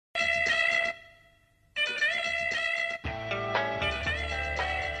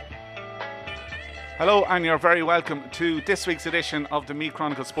Hello, and you're very welcome to this week's edition of the Meath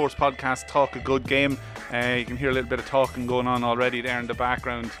Chronicle Sports Podcast, Talk a Good Game. You can hear a little bit of talking going on already there in the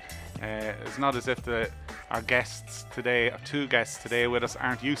background. It's not as if our guests today, our two guests today with us,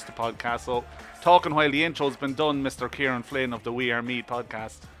 aren't used to podcasts. So, talking while the intro's been done, Mr. Ciaran Flynn of the We Are Meath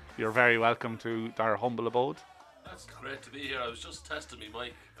podcast, you're very welcome to our humble abode. That's great to be here. I was just testing me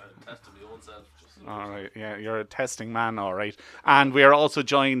mic, testing my own self. Alright, yeah, you're a testing man, alright. And we are also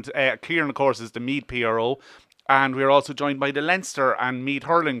joined, Ciaran of course is the Meath PRO, and we are also joined by the Leinster and Meath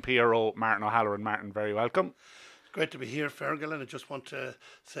Hurling PRO, Martin O'Halloran. Martin, very welcome. Great to be here, Fergal, and I just want to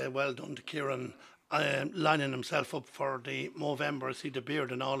say well done to Ciaran lining himself up for the Movember. I see the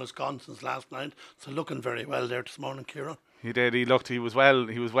beard and all has gone since last night, so looking very well there this morning, Ciaran. He did. He was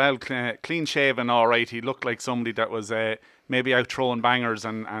well clean shaven, all right. He looked like somebody that was maybe out throwing bangers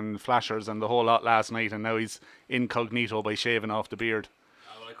and flashers and the whole lot last night, and now he's incognito by shaving off the beard.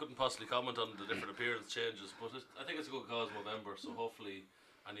 Well, I couldn't possibly comment on the different appearance changes, but I think it's a good cause, Movember, so hopefully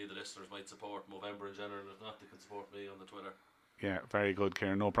any of the listeners might support Movember in general, and if not, they can support me on the Twitter. Yeah, very good,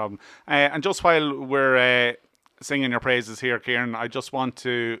 Ciaran, no problem. And just while we're singing your praises here, Ciaran, I just want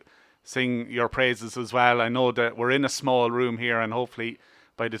to sing your praises as well. I know that we're in a small room here, and hopefully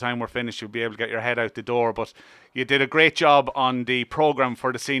by the time we're finished you'll be able to get your head out the door, but you did a great job on the programme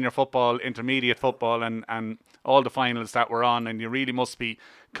for the senior football, intermediate football and all the finals that were on, and you really must be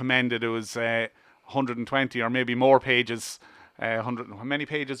commended. It was 120 or maybe more pages. How many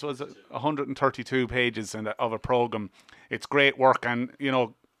pages was it? 132 pages of a programme. It's great work, and you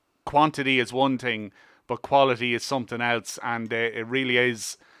know, quantity is one thing, but quality is something else, and it really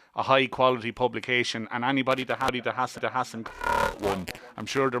is a high quality publication, and anybody that hasn't one, I'm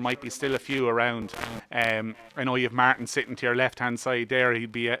sure there might be still a few around. I know you have Martin sitting to your left hand side there.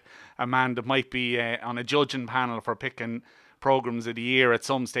 He'd be a man that might be on a judging panel for picking programmes of the year at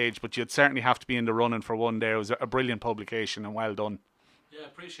some stage, but you'd certainly have to be in the running for one there. It was a brilliant publication and well done. Yeah,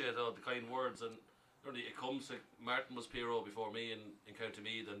 appreciate all the kind words, and really it comes to Martin was PRO before me in County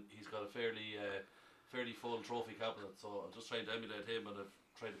Meath, and he's got a fairly full trophy cabinet, so I'm just trying to emulate him, and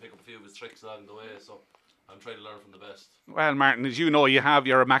I've tried to pick up a few of his tricks along the way, so I'm trying to learn from the best. Well, Martin, as you know, you're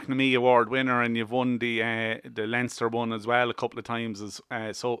a McNamee Award winner, and you've won the Leinster one as well a couple of times,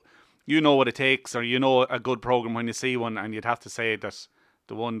 so you know what it takes, or you know a good programme when you see one, and you'd have to say that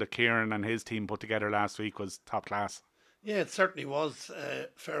the one that Ciaran and his team put together last week was top class. Yeah, it certainly was,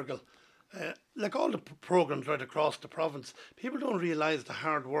 Fergal. Like all the programmes right across the province, people don't realise the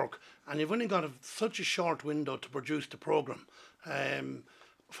hard work, and you've only got such a short window to produce the programme.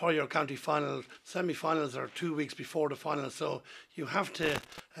 For your county final, semi-finals are 2 weeks before the final, so you have to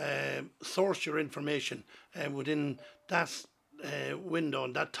source your information within that window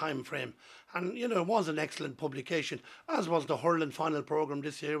and that time frame. And you know, it was an excellent publication, as was the hurling final programme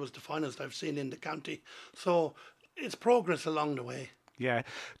this year. Was the finest I've seen in the county, so it's progress along the way. Yeah,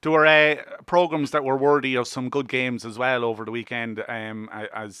 there were programmes that were worthy of some good games as well over the weekend.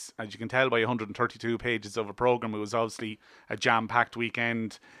 As you can tell by 132 pages of a programme, it was obviously a jam-packed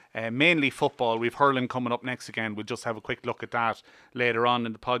weekend. Mainly football. We've hurling coming up next again. We'll just have a quick look at that later on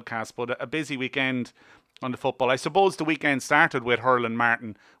in the podcast. But a busy weekend on the football. I suppose the weekend started with hurling,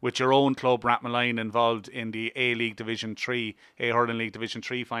 Martin, with your own club, Rathmolline, involved in the A Hurling League Division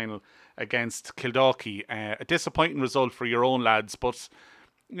 3 final against Kildalkey. A disappointing result for your own lads, but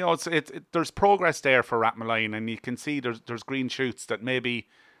you know, there's progress there for Rathmolline, and you can see there's green shoots that maybe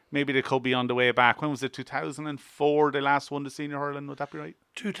they could be on the way back. When was it? 2004 they last won the senior hurling, would that be right?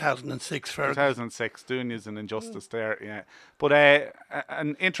 2006, Fergal. 2006, doing you an injustice there, yeah. But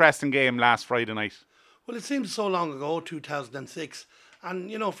an interesting game last Friday night. Well, it seems so long ago, 2006, and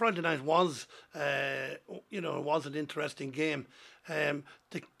you know, Friday night was, it was an interesting game.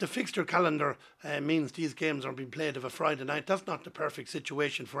 The fixture calendar means these games are being played of a Friday night. That's not the perfect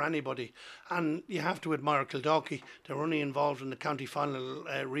situation for anybody, and you have to admire Kildalkey. They were only involved in the county final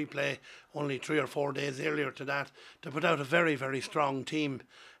replay only 3 or 4 days earlier to that. They put out a very, very strong team.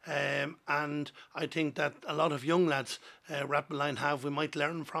 And I think that a lot of young lads Rathmolline we might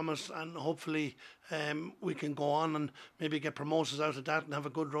learn from it, and hopefully we can go on and maybe get promotions out of that and have a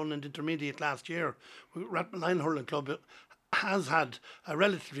good run in the intermediate last year. Rathmolline Hurling Club has had a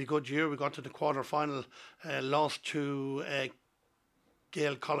relatively good year. We got to the quarter final, lost to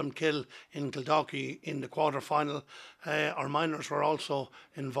Gael Columkill in Kildalkey in the quarter final. Our minors were also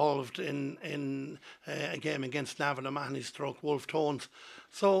involved in a game against Navan O'Mahony's Wolf Tones.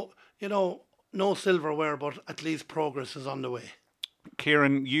 So, you know, no silverware, but at least progress is on the way.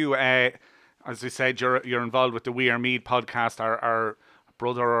 Ciaran, you, as we said, you're involved with the We Are Meath podcast, our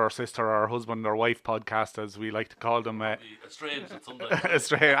brother or sister or husband or wife podcast, as we like to call them. Estranged at some time.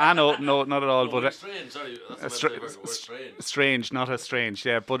 Estranged. No, not at all. No, but strange. Sorry, that's the word. Strange. Strange, not estranged.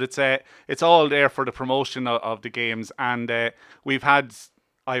 Yeah, but it's all there for the promotion of the games, and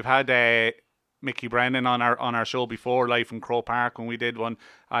I've had Mickey Brennan on our show before, live from Croke Park, when we did one.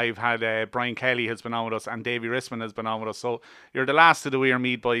 I've had Brian Kelly has been on with us, and Davy Risman has been on with us. So you're the last of the Weir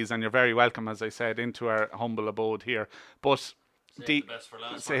Mead boys, and you're very welcome, as I said, into our humble abode here. But Save the best for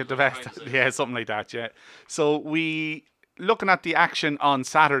last. Save the best. Yeah, something like that, yeah. So looking at the action on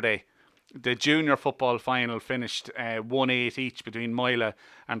Saturday, the junior football final finished 1-8 each between Moyle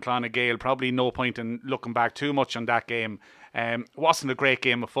and Clonagale. Probably no point in looking back too much on that game. Wasn't a great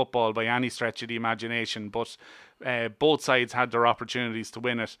game of football by any stretch of the imagination, but both sides had their opportunities to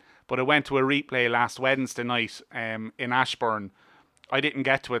win it. But it went to a replay last Wednesday night in Ashbourne. I didn't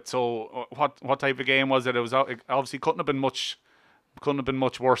get to it, so what type of game was it? It was obviously couldn't have been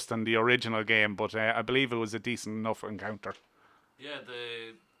much worse than the original game, but I believe it was a decent enough encounter. Yeah,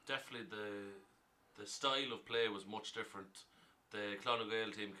 definitely the style of play was much different. The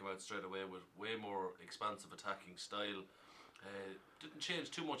Clonagale team came out straight away with way more expansive attacking style. Didn't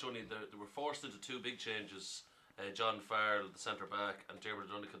change too much, only they were forced into two big changes. John Farrell, the centre back, and Dermot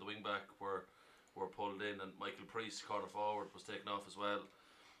Dunnican, the wing back, were pulled in, and Michael Priest, corner forward, was taken off as well.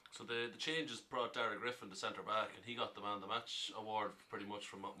 So the changes brought Dara Griffin, the centre back, and he got the man of the match award pretty much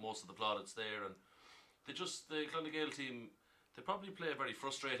from most of the plaudits there. And the Clonagale team, they probably play a very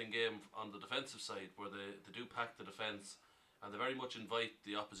frustrating game on the defensive side, where they do pack the defence and they very much invite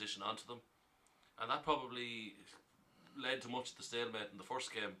the opposition onto them, and that probably led to much of the stalemate in the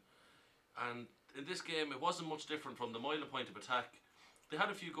first game. And in this game, it wasn't much different from the Moyle point of attack. They had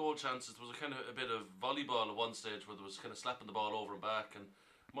a few goal chances. There was a bit of volleyball at one stage where there was kind of slapping the ball over and back, and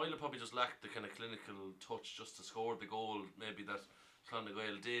Moyle probably just lacked the kind of clinical touch just to score the goal maybe that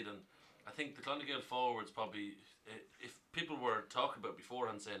Clonagale did. And I think the Clonagale forwards probably, if people were talking about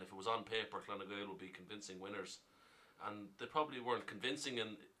beforehand saying if it was on paper Clonagale would be convincing winners, and they probably weren't convincing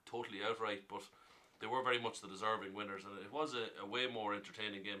and totally outright, but they were very much the deserving winners, and it was a way more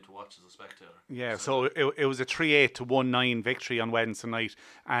entertaining game to watch as a spectator. Yeah, so it was a 3-8 to 1-9 victory on Wednesday night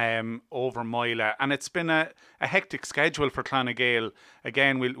over Moyle, and it's been a hectic schedule for Clonagale.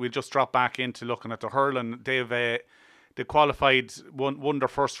 Again, we'll just drop back into looking at the hurling. They qualified, won their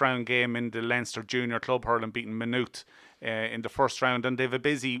first round game in the Leinster Junior Club hurling, beating Maynooth in the first round, and they've a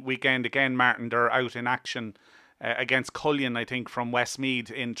busy weekend again, Martin. They're out in action against Cullion, I think, from Westmeath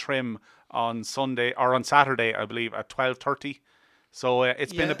in Trim on Saturday, I believe, at 12:30. So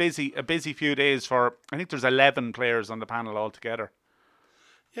it's been a busy few days for. I think there's 11 players on the panel altogether.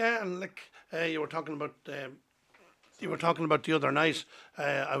 Yeah, and you were talking about the other night.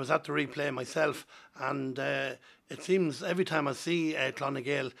 I was at the replay myself, and it seems every time I see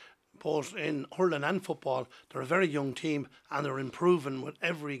Clonagale, both in hurling and football, they're a very young team and they're improving with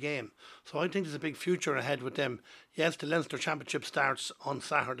every game. So I think there's a big future ahead with them. Yes, the Leinster Championship starts on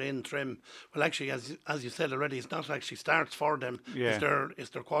Saturday in Trim. Well, actually, as you said already, it's not actually starts for them. Yeah.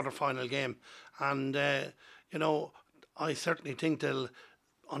 It's their quarter-final game. And, I certainly think they'll,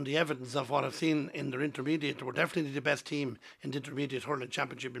 on the evidence of what I've seen in their intermediate, they were definitely the best team in the intermediate hurling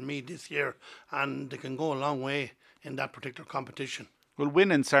championship in Meath this year. And they can go a long way in that particular competition. Well,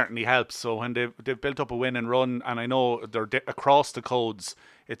 winning certainly helps. So when they've built up a win and run, and I know they're across the codes,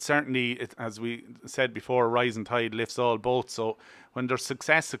 it certainly, as we said before, rising tide lifts all boats. So when there's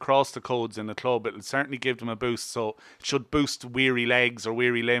success across the codes in the club, it'll certainly give them a boost. So it should boost weary legs or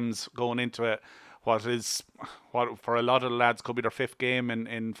weary limbs going into what for a lot of the lads could be their fifth game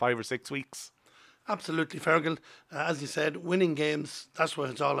in 5 or 6 weeks. Absolutely, Fergal. As you said, winning games, that's what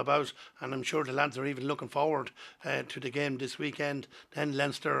it's all about. And I'm sure the lads are even looking forward to the game this weekend. Then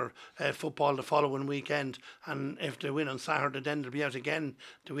Leinster football the following weekend. And if they win on Saturday, then they'll be out again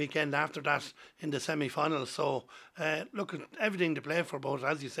the weekend after that in the semi-finals. So look at everything to play for, but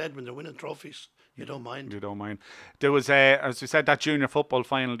as you said, when they're winning trophies, you don't mind. You don't mind. There was, as we said, that junior football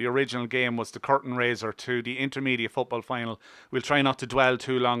final. The original game was the curtain raiser to the intermediate football final. We'll try not to dwell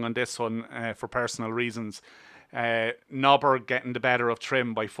too long on this one for personal reasons. Nobber getting the better of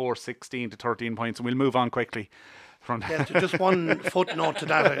Trim by 4-16 to 13 points, and we'll move on quickly. Yeah, just one footnote to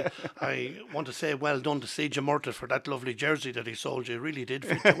that. I want to say well done to CJ Murtaugh for that lovely jersey that he sold you. It really did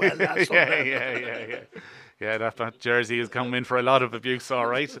fit you well. Yeah, that jersey has come in for a lot of abuse, all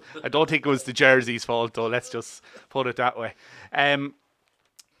right. I don't think it was the jersey's fault, though. Let's just put it that way.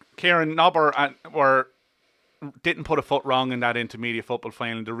 Ciaran, Nobber were didn't put a foot wrong in that intermediate football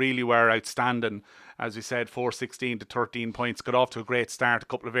final. They really were outstanding. As we said, 4-16 to 13 points. Got off to a great start, a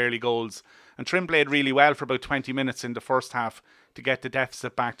couple of early goals. And Trim played really well for about 20 minutes in the first half to get the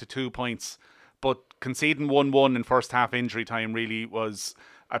deficit back to 2 points. But conceding 1-1 in first half injury time really was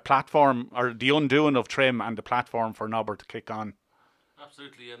a platform, or the undoing of Trim and the platform for Nobber to kick on.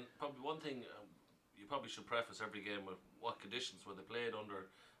 Absolutely, and probably one thing you probably should preface every game with what conditions were they played under.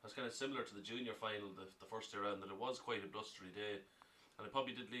 It's kind of similar to the junior final, the first year round, that it was quite a blustery day, and it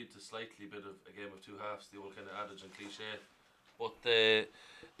probably did lead to slightly bit of a game of two halves, the old kind of adage and cliche. But the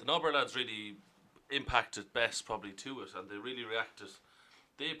Nobber lads really impacted best probably to it, and they really reacted.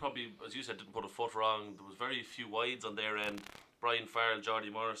 They probably, as you said, didn't put a foot wrong. There was very few wides on their end. Brian Farrell, Geordie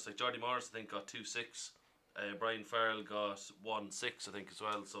Morris. Like Geordie Morris, I think, got 2-6. Brian Farrell got 1-6, I think, as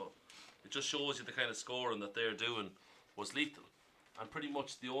well. So it just shows you the kind of scoring that they're doing was lethal. And pretty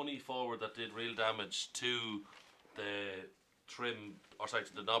much the only forward that did real damage to the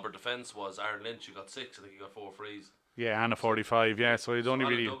the Nobber defence was Aaron Lynch, who got 6. I think he got 4 frees. Yeah, and a 45. Yeah, so he'd only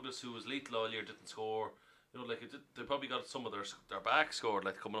Alan really. Douglas, who was lethal all year, didn't score. They probably got some of their back scored,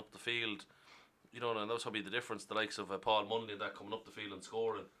 like coming up the field. And that was probably the difference. The likes of Paul Munley and that coming up the field and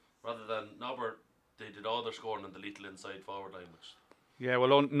scoring, rather than Nobber, they did all their scoring in the lethal inside forward line. Yeah,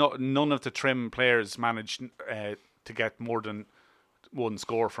 well, none of the Trim players managed to get more than one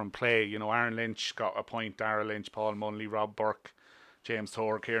score from play. Aaron Lynch got a point, Darragh Lynch, Paul Munley, Rob Burke, James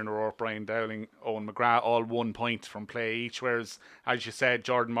Thor, Kieran O'Rourke, Brian Dowling, Owen McGrath, all 1 point from play each. Whereas, as you said,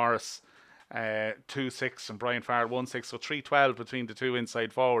 Jordan Morris 2-6 and Brian Farrell 1-6, so 3-12 between the two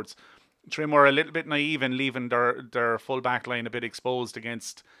inside forwards. Trim were a little bit naive in leaving their full back line a bit exposed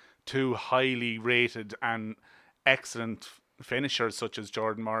against two highly rated and excellent finishers such as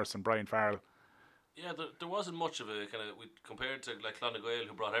Jordan Morris and Brian Farrell. Yeah, there wasn't much of a kind of, compared to like nGael,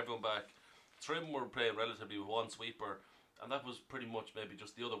 who brought everyone back. Trim were playing relatively with one sweeper, and that was pretty much maybe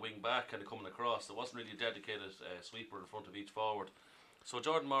just the other wing back kind of coming across. There wasn't really a dedicated sweeper in front of each forward. So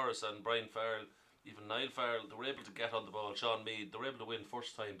Jordan Morris and Brian Farrell, even Niall Farrell, they were able to get on the ball. Sean Mead, they were able to win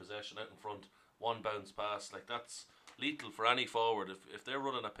first time possession out in front, one bounce pass. Like, that's lethal for any forward. If they're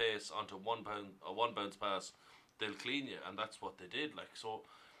running a pace onto one bounce pass, they'll clean you, and that's what they did. Like, so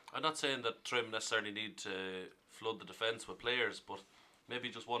I'm not saying that Trim necessarily need to flood the defence with players, but maybe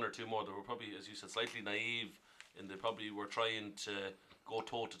just one or two more that were probably, as you said, slightly naive, and they probably were trying to go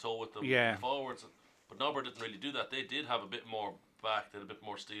toe to toe with them forwards. But Nobber didn't really do that. They did have a bit more back, they had a bit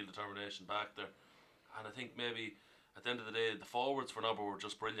more steel determination back there, and I think maybe at the end of the day the forwards for Nobber were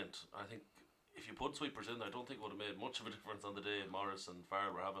just brilliant. I think if you put sweepers in, I don't think it would have made much of a difference on the day Morris and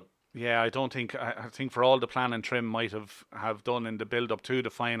Farrell were having. Yeah, I think for all the planning Trim might have done in the build up to the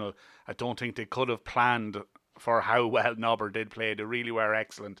final, I don't think they could have planned for how well Nobber did play. They really were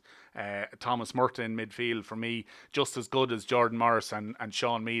excellent. Thomas Murta in midfield, for me, just as good as Jordan Morris and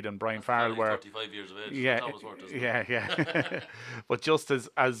Sean Mead and Brian Farrell were. 35 years of age. Yeah, Thomas Murta, yeah. But just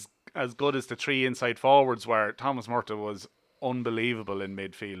as good as the three inside forwards were, Thomas Murta was unbelievable in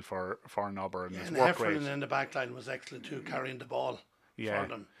midfield for Nobber, and his work rate. And in the back line was excellent too, carrying the ball for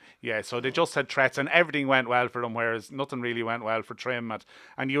them. Yeah, so they just had threats and everything went well for them, whereas nothing really went well for Trim.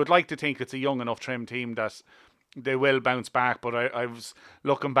 And you would like to think it's a young enough Trim team that they will bounce back, but I was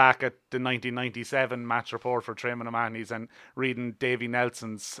looking back at the 1997 match report for Trim and O'Mahony's and reading Davy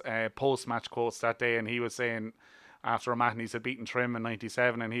Nelson's post-match quotes that day, and he was saying, after O'Mahony's had beaten Trim in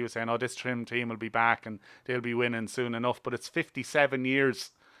 97, and he was saying, this Trim team will be back and they'll be winning soon enough. But it's 57 years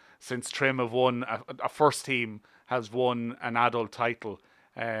since Trim have won, a first team has won an adult title,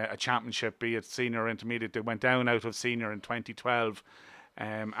 a championship, be it senior or intermediate. They went down out of senior in 2012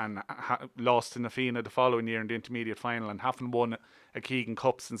 and lost in the Fianna the following year in the intermediate final, and haven't won a Keegan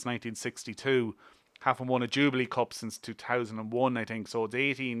Cup since 1962. Haven't won a Jubilee Cup since 2001, I think. So it's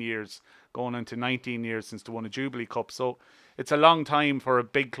 18 years, going into 19 years since they won a Jubilee Cup. So it's a long time for a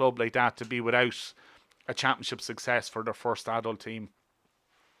big club like that to be without a championship success for their first adult team.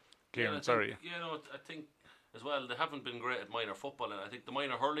 Ciaran, sorry. I think as well, they haven't been great at minor football, and I think the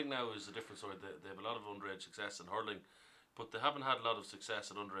minor hurling now is a different story. They have a lot of underage success in hurling, but they haven't had a lot of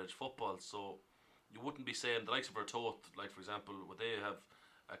success at underage football. So you wouldn't be saying the likes of Ratoath, like for example, would they have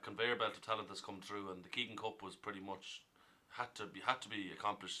a conveyor belt of talent that's come through, and the Keegan Cup was pretty much had to be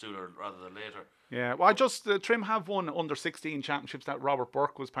accomplished sooner rather than later. Yeah, well, Trim have won under 16 championships. That Robert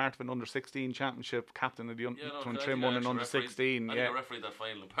Burke was part of an under 16 championship, captain of the when Trim won an under 16. I refereed that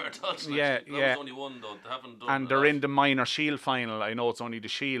final in part also. That was only one though. They haven't done. And they're in the minor Shield final. I know it's only the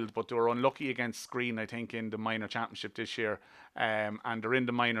Shield, but they were unlucky against Screen, I think, in the minor championship this year. And they're in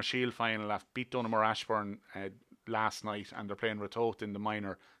the minor Shield final. Beat Dunamore Ashbourne last night, and they're playing Ratoath in the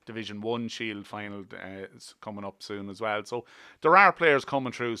minor Division 1 Shield final is coming up soon as well. So there are players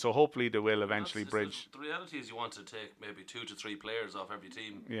coming through, so hopefully they will eventually bridge. The reality is you want to take maybe 2 to 3 players off every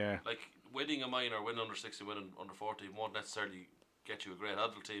team. Yeah. Like winning a minor, winning under 60, winning under 40 won't necessarily get you a great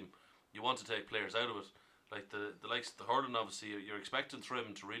adult team. You want to take players out of it. Like the likes of the hurling, obviously you're expecting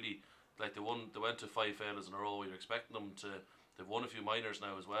Trim to really, like they went to 5 failures in a row. You're expecting them to. They've won a few minors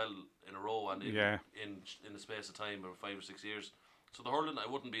now as well in a row, and in the space of time of 5 or 6 years. So the hurling, I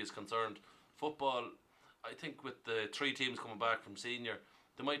wouldn't be as concerned. Football, I think with the 3 teams coming back from senior,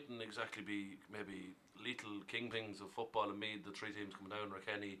 they mightn't exactly be maybe lethal kingpins of football in Meath. The 3 teams coming down,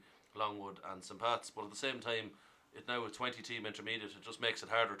 Rakenny, Longwood and St. Pat's, but at the same time, it now with 20 team intermediate, it just makes it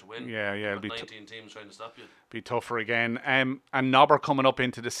harder to win. Yeah, it'll be 19 teams trying to stop you. Be tougher again. And Nobber coming up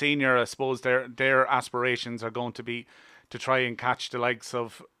into the senior, I suppose their aspirations are going to be to try and catch the likes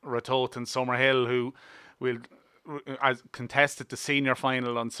of Ratoath and Summerhill, who will contested the senior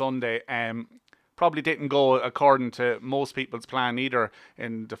final on Sunday. Probably didn't go according to most people's plan either,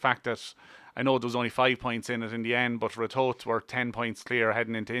 in the fact that I know there was only 5 points in it in the end, but Ratoath were 10 points clear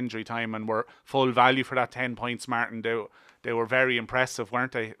heading into injury time and were full value for that 10 points, Martin. They were very impressive,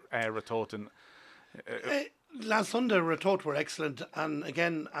 weren't they, Ratoath? And last Sunday, Ratoath were excellent, and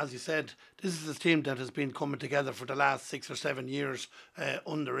again, as you said, this is a team that has been coming together for the last 6 or 7 years,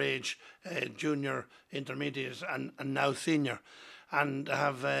 underage, junior, intermediate, and now senior, and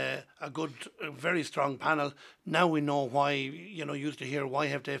have a very strong panel. Now we know why, used to hear why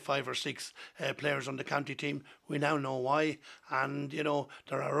have they 5 or 6 players on the county team. We now know why, and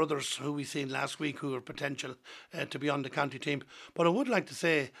there are others who we seen last week who are potential to be on the county team. But I would like to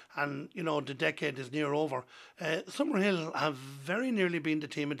say, and the decade is near over, Summerhill have very nearly been the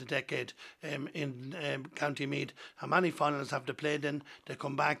team of the decade in County Meath. How many finals have they played in? They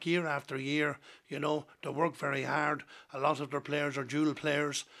come back year after year. They work very hard. A lot of their players are dual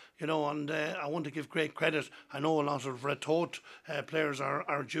players. And I want to give great credit. I know a lot of Ratoath players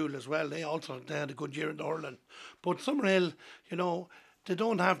are dual as well. They had a good year in the hurling. But Summerhill, they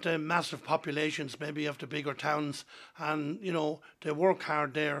don't have the massive populations maybe of the bigger towns, and they work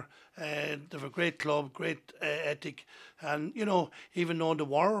hard there. They have a great club, great ethic, and even though they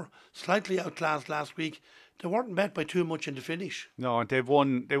were slightly outclassed last week, they weren't met by too much in the finish. No, and they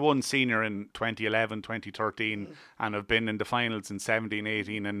won senior in 2011, 2013, and have been in the finals in 17,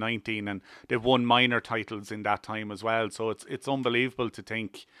 18 and 19, and they've won minor titles in that time as well. So it's unbelievable to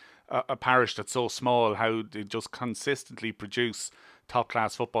think a parish that's so small, how they just consistently produce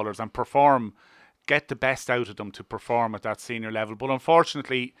top-class footballers and get the best out of them to perform at that senior level. But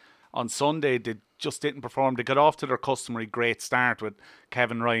unfortunately, on Sunday, they just didn't perform. They got off to their customary great start with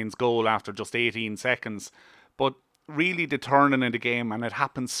Kevin Ryan's goal after just 18 seconds. But really the turning in the game, and it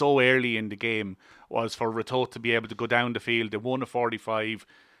happened so early in the game, was for Ratoath to be able to go down the field. They won a 45,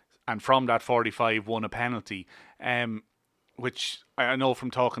 and from that 45 won a penalty, which I know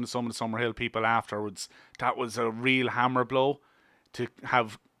from talking to some of the Summerhill people afterwards, that was a real hammer blow to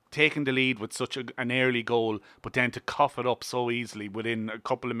have taken the lead with such an early goal, but then to cough it up so easily within a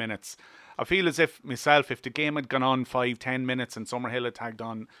couple of minutes. I feel as if the game had gone on 5-10 minutes and Summerhill had tagged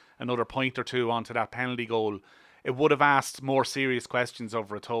on another point or two onto that penalty goal, it would have asked more serious questions of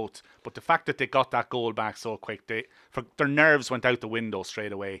Ratoath. But the fact that they got that goal back so quick, their nerves went out the window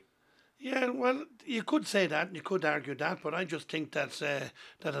straight away. Yeah, well, you could say that, you could argue that, but I just think that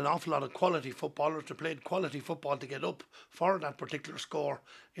an awful lot of quality footballers who played quality football to get up for that particular score,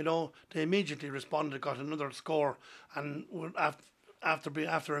 they immediately responded, got another score, and after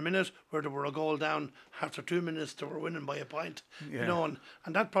a minute where they were a goal down, after 2 minutes they were winning by a point, and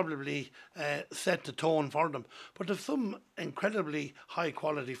that probably set the tone for them. But if some incredibly high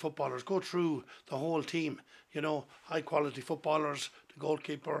quality footballers go through the whole team, high quality footballers, the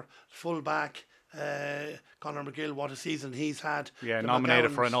goalkeeper, full back, Conor McGill, what a season he's had. Yeah,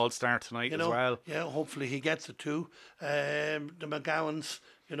 nominated for an All-Star tonight as well. Yeah, hopefully he gets it too. The McGowans,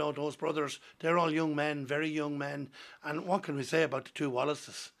 those brothers, they're all young men, very young men. And what can we say about the two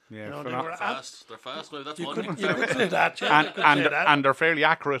Wallaces? Yeah, they were fast. They're fast now. That's you one couldn't thing. say that. Yeah, and they're fairly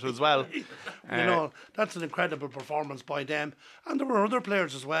accurate as well. That's an incredible performance by them. And there were other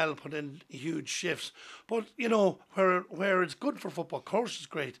players as well put in huge shifts. But where it's good for football, of course, it's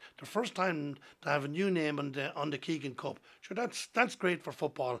great. The first time to have a new name on the Keegan Cup, sure, that's great for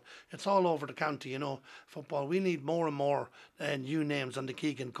football. It's all over the county, football. We need more and more new names on the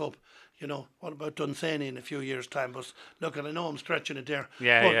Keegan Cup. What about Dunsany in a few years' time? But look, I know I'm stretching it there.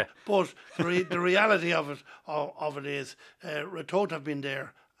 But the reality of it is, Ratoath have been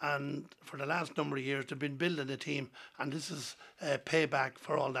there, and for the last number of years they've been building a team, and this is payback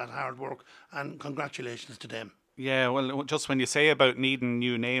for all that hard work. And congratulations to them. Yeah, well, just when you say about needing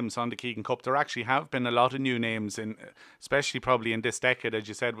new names on the Keegan Cup, there actually have been a lot of new names, especially probably in this decade, as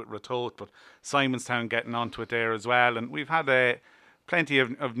you said, with Ratoath, but Simonstown getting onto it there as well. And we've had plenty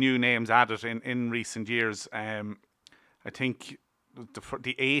of new names added in recent years. I think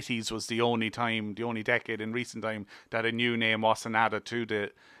the 80s was the only decade in recent time that a new name wasn't added to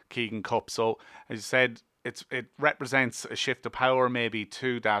the Keegan Cup. So, as you said, it represents a shift of power maybe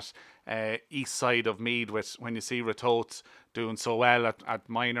to that east side of Meath, with when you see Ratoath doing so well at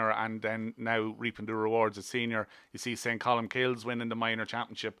minor and then now reaping the rewards at senior. You see St. Columkills winning the minor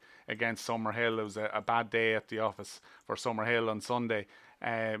championship against Summerhill. It was a bad day at the office for Summerhill on Sunday,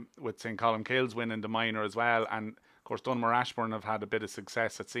 with St. Columkills winning the minor as well. And of course, Dunmore Ashbourne have had a bit of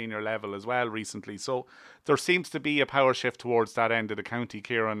success at senior level as well recently. So there seems to be a power shift towards that end of the county,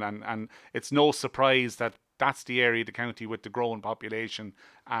 Ciaran, and it's no surprise that that's the area of the county with the growing population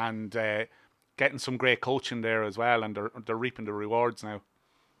and getting some great coaching there as well, and they're reaping the rewards now.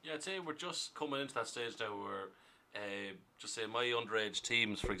 Yeah, I'd say we're just coming into that stage now where, just say my underage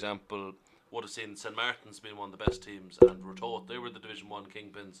teams, for example, would have seen St. Martin's being one of the best teams, and Ratoath, they were the Division 1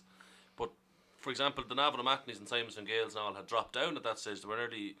 kingpins. But, for example, the Navan O'Mahony's and Simons and Gales and all had dropped down at that stage. They were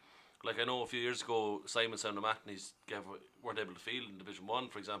nearly, like I know a few years ago, Simons and O'Mahony's weren't able to field in Division 1,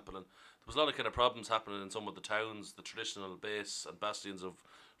 for example, and there was a lot of kind of problems happening in some of the towns, the traditional base and bastions of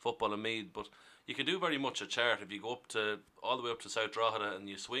football in Meath. But you can do very much a chart if you go all the way up to South Drogheda and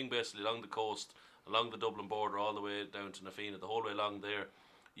you swing basically along the coast, along the Dublin border, all the way down to Nafina, the whole way along there.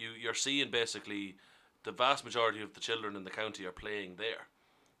 You're seeing basically the vast majority of the children in the county are playing there.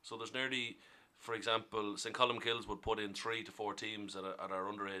 So there's nearly, for example, St. Columkills would put in 3 to 4 teams at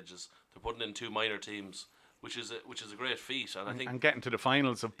our underages. They're putting in 2 minor teams, which is a great feat, and I think getting to the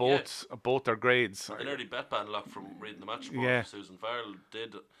finals of both their grades. An early bet banlock from reading the match report Susan Farrell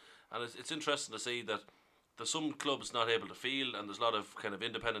did, and it's interesting to see that there's some clubs not able to field, and there's a lot of kind of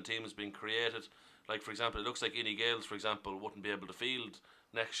independent teams being created. Like, for example, it looks like nGael, for example, wouldn't be able to field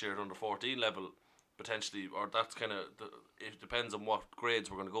next year at under 14 level potentially, or that's kind of it depends on what grades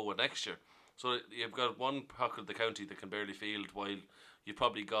we're going to go with next year. So you've got one pocket of the county that can barely field, while you've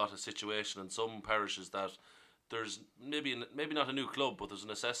probably got a situation in some parishes that there's maybe not a new club, but there's a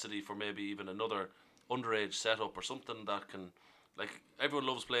necessity for maybe even another underage setup or something that can, like, everyone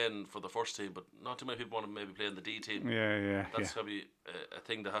loves playing for the first team, but not too many people want to maybe play in the D team. That's probably a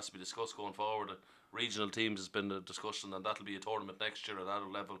thing that has to be discussed going forward. Regional teams has been a discussion, and that'll be a tournament next year at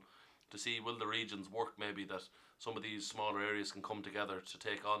adult level to see will the regions work, maybe that some of these smaller areas can come together to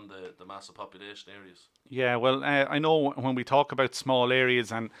take on the massive population areas. Yeah, well, I know when we talk about small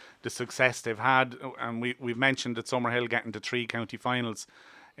areas and the success they've had, and we've mentioned that Summerhill getting to 3 county finals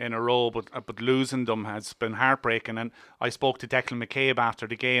in a row, but losing them has been heartbreaking. And I spoke to Declan McCabe after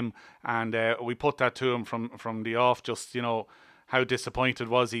the game, and we put that to him from the off, just, you know, how disappointed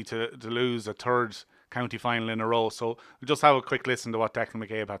was he to lose a 3rd county final in a row. So we'll just have a quick listen to what Declan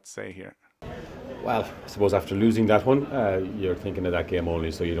McCabe had to say here. Well, I suppose after losing that one, you're thinking of that game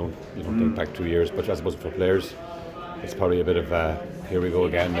only, so you don't think back 2 years. But I suppose for players, it's probably a bit of here we go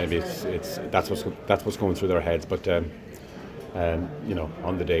again. Maybe it's that's what's going through their heads. But you know,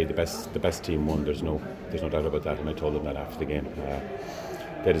 on the day, the best team won. There's no doubt about that. And I told them that after the game,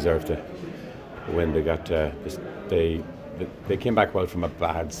 they deserved to win. They got they came back well from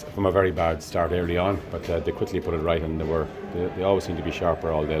a very bad start early on, but they quickly put it right, and they always seem to be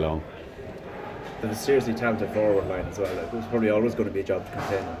sharper all day long. The seriously talented forward line as well. It was probably always going to be a job to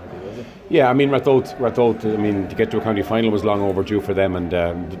contain them, maybe, was it? Yeah, I mean Ratoath. I mean, to get to a county final was long overdue for them, and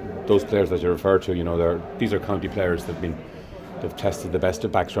those players that you refer to, you know, these are county players they've tested the best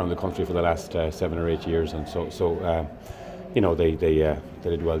of backs around the country for the last 7 or 8 years, and so you know, they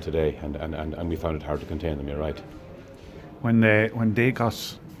did well today, and we found it hard to contain them. You're right. When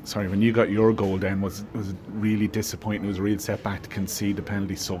you got your goal, then was it really disappointing? It was a real setback to concede the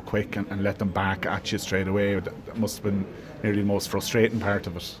penalty so quick and let them back at you straight away. That must have been nearly the most frustrating part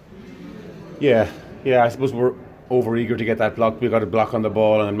of it. Yeah. I suppose we're over eager to get that block. We got a block on the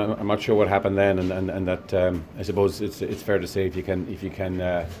ball, and I'm not sure what happened then. And that I suppose it's fair to say if you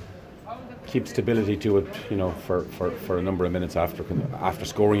can keep stability to it, you know, for a number of minutes after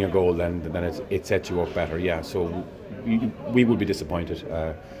scoring a goal, then it sets you up better. Yeah. So we would be disappointed.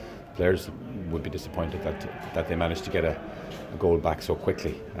 Players would be disappointed that they managed to get a goal back so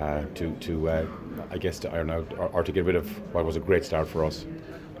quickly to I guess to iron out or to get rid of what was a great start for us.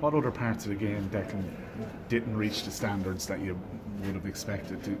 What other parts of the game, Declan, didn't reach the standards that you would have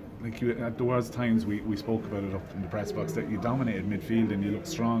expected to? Like, there was times we spoke about it up in the press box that you dominated midfield and you looked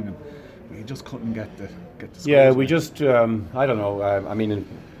strong, and you just couldn't get the scores. Yeah, we just I don't know. I mean,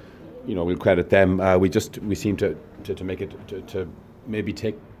 we'll credit them. We seem to make it to maybe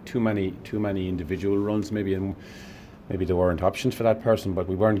take too many individual runs, maybe there weren't options for that person, but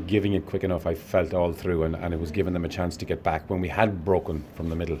we weren't giving it quick enough, I felt, all through, and it was giving them a chance to get back when we had broken from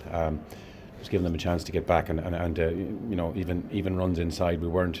the middle. It was giving them a chance to get back, and even runs inside, we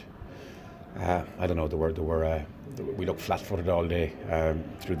weren't. I don't know. We looked flat-footed all day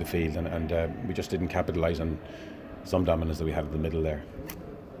through the field, and we just didn't capitalise on some dominance that we had in the middle there.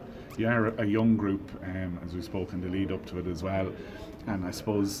 You are a young group, as we spoke in the lead up to it as well, and I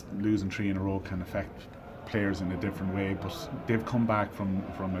suppose losing 3 in a row can affect players in a different way, but they've come back from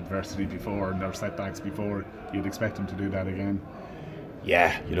adversity before and their setbacks before. You'd expect them to do that again.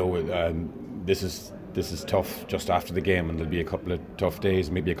 Yeah, this is tough just after the game, and there'll be a couple of tough days,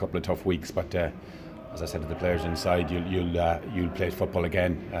 maybe a couple of tough weeks, but as I said to the players inside, you'll play football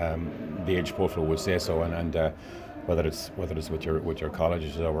again. The age profile would say so, and whether it's with your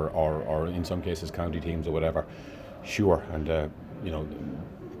colleges or in some cases county teams or whatever, sure, and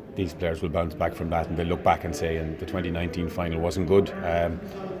these players will bounce back from that, and they'll look back and say, and the 2019 final wasn't good, and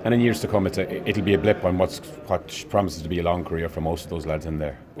in years to come it'll be a blip on what promises to be a long career for most of those lads in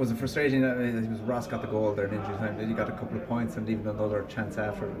there. Was it frustrating that Ross got the goal there in injury time, then he got a couple of points and even another chance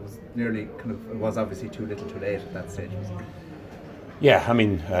after? It was nearly it was obviously too little too late at that stage, wasn't it? Yeah, I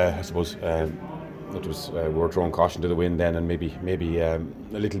mean, I suppose it was we were throwing caution to the wind then, and maybe a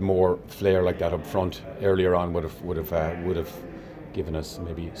little more flair like that up front earlier on would have given us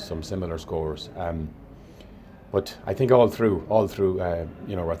maybe some similar scores. But I think all through,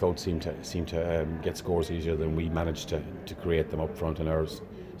 Ratoath seemed to get scores easier than we managed to create them up front in our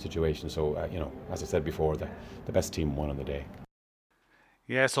situation. So as I said before, the best team won on the day.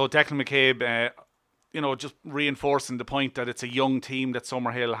 Yeah. So Declan McCabe, just reinforcing the point that it's a young team that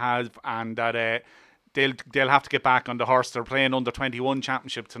Summerhill have, and that they'll have to get back on the horse. They're playing under 21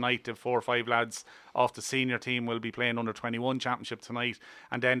 championship tonight. The 4 or 5 lads off the senior team will be playing under 21 championship tonight,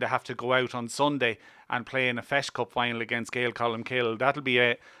 and then they have to go out on Sunday and play in a Fesh Cup final against nGael Columkill. That'll be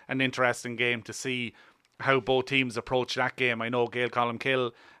an interesting game to see how both teams approach that game. I know nGael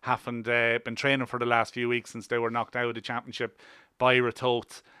Columkill haven't been training for the last few weeks since they were knocked out of the championship by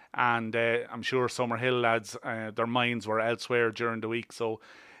Ratoath, and I'm sure Summerhill lads, their minds were elsewhere during the week. So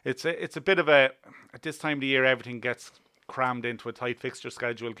it's a bit of at this time of the year, everything gets crammed into a tight fixture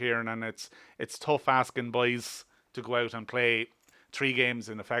schedule, Ciaran, and it's tough asking boys to go out and play 3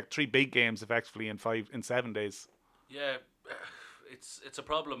 big games effectively in 7 days. Yeah, it's a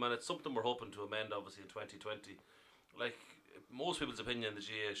problem, and it's something we're hoping to amend obviously in 2020. Like most people's opinion, the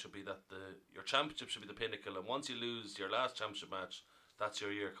GAA should be that your championship should be the pinnacle, and once you lose your last championship match, that's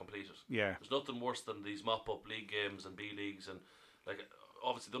your year completed. Yeah, there's nothing worse than these mop-up league games and B leagues, and like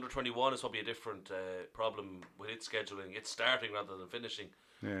obviously the under 21 is probably a different problem with its scheduling. It's starting rather than finishing.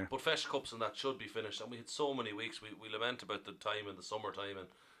 Yeah. But Fesh Cups and that should be finished, and we had so many weeks. We lament about the time in the summertime and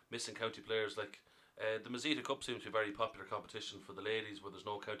missing county players. Like the Meath Cup seems to be a very popular competition for the ladies, where there's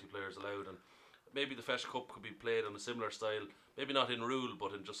no county players allowed, and maybe the Fesh Cup could be played on a similar style, maybe not in rule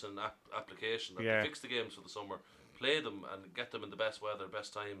but in just an application that they fix the games for the summer, play them and get them in the best weather,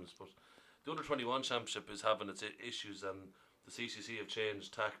 best times. But the under 21 championship is having its issues, and the CCC have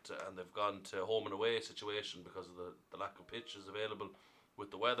changed tact and they've gone to home and away situation because of the lack of pitches available with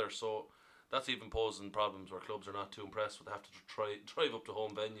the weather. So that's even posing problems where clubs are not too impressed with, they have to drive up to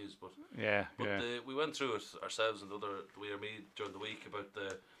home venues. But we went through it ourselves and the Weir Meath during the week about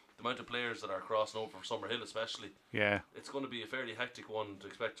the amount of players that are crossing over from Summerhill especially. Yeah, it's going to be a fairly hectic one to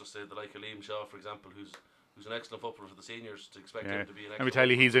expect us to the like of Liam Shaw, for example, who's an excellent footballer for the seniors, to expect him to be an excellent. Let me tell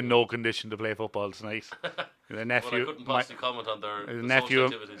you, he's in no condition to play football tonight. The nephew, well, I couldn't possibly comment on their nephew,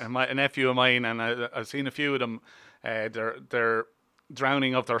 social activities. A nephew of mine, and I've seen a few of them. Their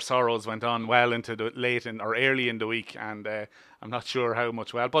drowning of their sorrows went on well into the early in the week, and I'm not sure how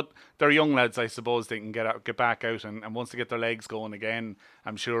much well. But they're young lads, I suppose they can get back out, and once they get their legs going again,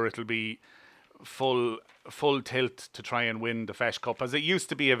 I'm sure it'll be full tilt to try and win the Fesh Cup, as it used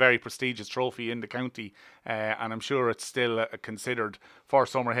to be a very prestigious trophy in the county, and I'm sure it's still considered for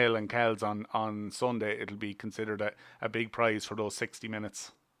Summerhill and Kells on Sunday. It'll be considered a big prize for those 60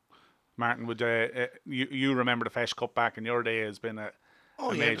 minutes. Martin, would you remember the Fesh Cup back in your day has been a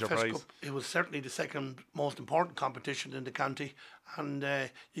major prize? Cup, it was certainly the second most important competition in the county, and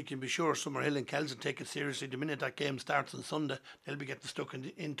you can be sure Summerhill and Kells will take it seriously. The minute that game starts on Sunday, they'll be getting stuck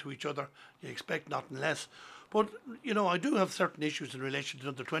into each other. You expect nothing less. But, I do have certain issues in relation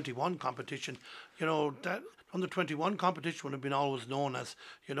to the 21 competition. That under 21 competition would have been always known as,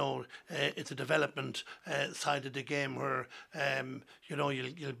 it's a development side of the game where,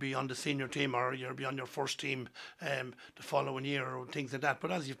 you'll be on the senior team or you'll be on your first team the following year or things like that.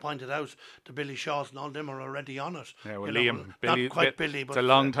 But as you've pointed out, the Billy Shaws and all them are already on it. Yeah, well, You know, Liam, not Billy, quite Billy, but it's a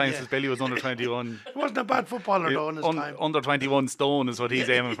long time yeah. since Billy was under 21. He wasn't a bad footballer though in his time. Under 21 stone is what he's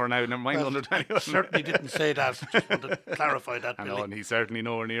aiming for now. Never mind Well, under 21. I certainly didn't say that. Just want to clarify that, I Billy. know, and he's certainly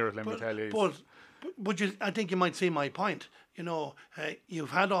nowhere near it, let me tell you. But I think you might see my point.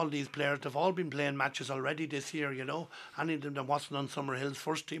 You've had all these players. They've all been playing matches already this year. Any of them that wasn't on Summerhill's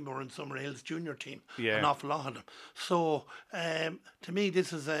first team or in Summerhill's junior team. Yeah. An awful lot of them. So to me,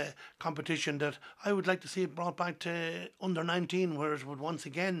 this is a competition that I would like to see it brought back to under 19, where it would once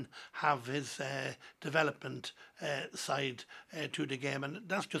again have his development side to the game, and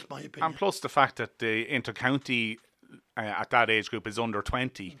that's just my opinion. And plus the fact that the inter-county at that age group is under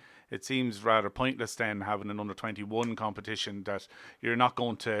 20. It seems rather pointless then having an under 21 competition that you're not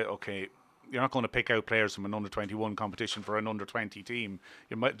going to pick out players from an under 21 competition for an under 20 team.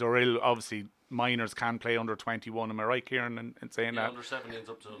 Obviously minors can play under 21. Am I right, Ciaran, in saying that? Under 17s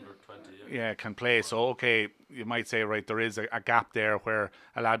up to under 20. Yeah, can play. So you might say, right, there is a gap there where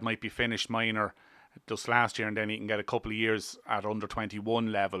a lad might be finished minor just last year and then he can get a couple of years at under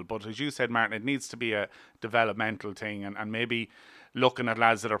 21 level. But as you said, Martin, it needs to be a developmental thing, and maybe looking at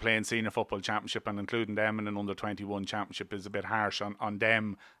lads that are playing senior football championship and including them in an under 21 championship is a bit harsh on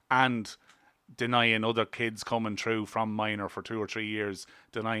them, and denying other kids coming through from minor for 2 or 3 years,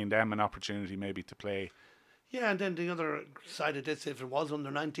 denying them an opportunity maybe to play. Yeah, and then the other side of this, if it was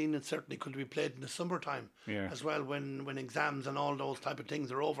under 19, it certainly could be played in the summertime as well, when exams and all those type of things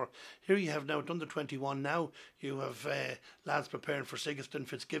are over. Here you have now, at under 21 now, you have lads preparing for Sigiston,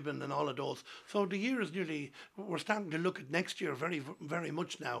 Fitzgibbon and all of those. So the year is we're starting to look at next year very, very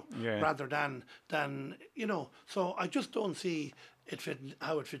much now, rather than so I just don't see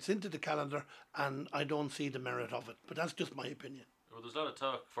how it fits into the calendar, and I don't see the merit of it. But that's just my opinion. Well, there's a lot of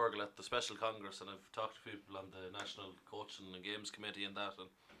talk, Fergal, at the Special Congress, and I've talked to people on the National Coaching and Games Committee and that, and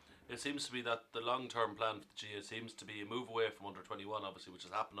it seems to be that the long-term plan for the GAA seems to be a move away from under 21, obviously, which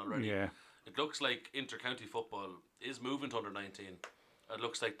has happened already. Yeah. It looks like inter-county football is moving to under 19. It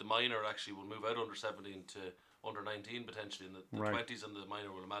looks like the minor actually will move out under 17 to under 19 potentially, and the 20s and the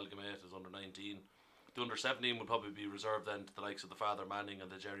minor will amalgamate as under 19. The under 17 will probably be reserved then to the likes of the Father Manning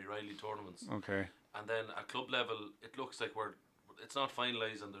and the Jerry Riley tournaments. Okay. And then at club level, it looks like it's not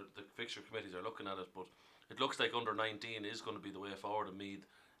finalised and the fixture committees are looking at it, but it looks like under 19 is going to be the way forward in Meath,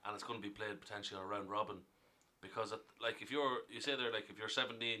 and it's going to be played potentially on a round robin, because if you're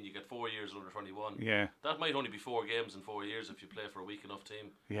 17, you get 4 years under 21. Yeah. That might only be 4 games in 4 years if you play for a weak enough team.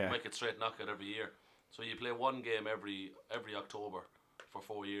 Yeah. You might get straight knockout every year. So you play one game every October for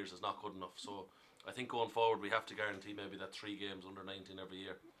 4 years is not good enough. So I think going forward we have to guarantee maybe that 3 games under 19 every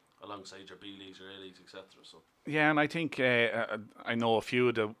year, alongside your B leagues, your A leagues, etc. So yeah, and I think I know a few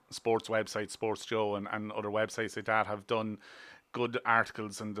of the sports websites, Sports Joe and other websites like that, have done good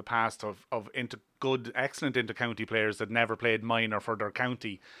articles in the past of excellent inter-county players that never played minor for their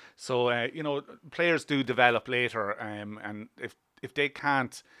county. So players do develop later, and if they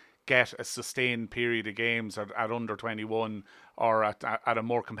can't get a sustained period of games at under 21 or at a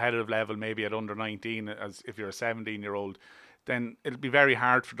more competitive level, maybe at under 19, as if you're a 17-year-old, then it'll be very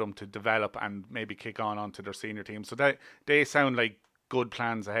hard for them to develop and maybe kick onto their senior team. So they sound like good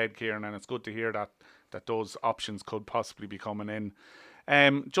plans ahead, Ciaran, and it's good to hear that those options could possibly be coming in.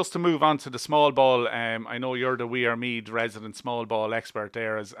 Just to move on to the small ball, I know you're the We Are Meath resident small ball expert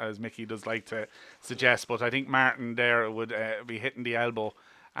there, as Mickey does like to suggest, but I think Martin there would be hitting the elbow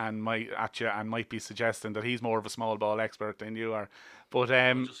and might be suggesting that he's more of a small ball expert than you are. But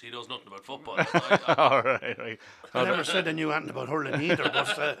he knows nothing about football. All right. I never said I knew anything about hurling either.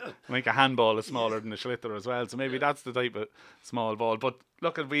 But I think a handball is smaller than a schlitter as well, so maybe that's the type of small ball. But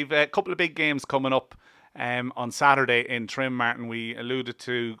look, we've a couple of big games coming up on Saturday in Trim, Martin. We alluded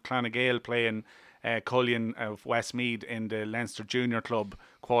to nGael playing Cullion of Westmeath in the Leinster Junior Club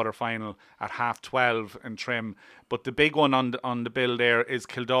quarter-final at 12:30 in Trim. But the big one on the bill there is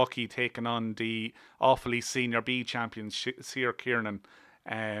Kildalkey taking on the Offaly Senior B champions Ciaran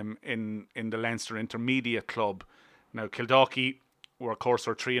in the Leinster Intermediate Club. Now Kildalkey were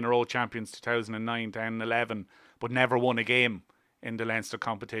 3 in a row champions 2009, 10, 11, but never won a game in the Leinster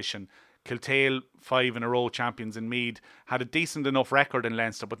competition. Kiltale, 5 in a row champions in Meath, had a decent enough record in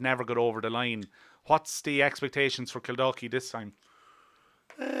Leinster but never got over the line. What's the expectations for Kildalkey this time?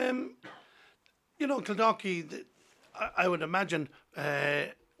 Kildalkey, I would imagine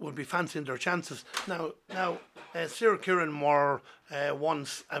would be fancying their chances. Now, Ciaran were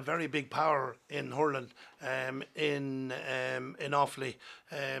once a very big power in hurling in Offaly,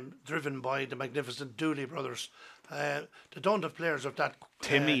 driven by the magnificent Dooley brothers. They don't have players of that.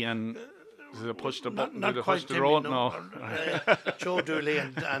 Timmy and push the button. Not quite Timmy, road? no. Joe Dooley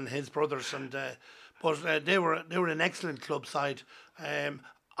and his brothers, but they were an excellent club side.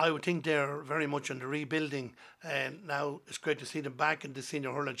 I would think they're very much in the rebuilding. Now it's great to see them back in the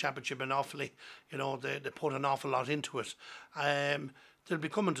Senior Hurling Championship in Offaly. You know, they put an awful lot into it. They'll be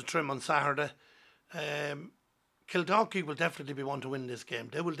coming to Trim on Saturday. Kildalkey will definitely be one to win this game.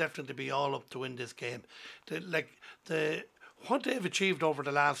 They will definitely be all up to win this game. What they've achieved over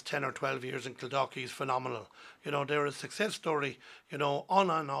the last 10 or 12 years in Kildalkey is phenomenal. You know, they're a success story, you know, on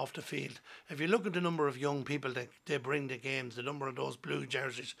and off the field. If you look at the number of young people that they bring to games, the number of those blue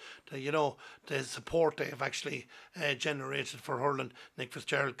jerseys, the support they have actually generated for hurling. Nick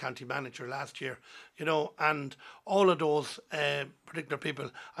Fitzgerald, county manager last year, you know, and all of those particular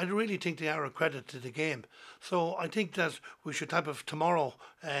people, I really think they are a credit to the game. So I think that we should have tomorrow,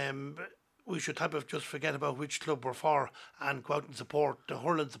 we should just forget about which club we're for and go out and support. The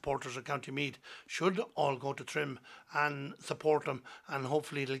hurling supporters of County Meath should all go to Trim and support them, and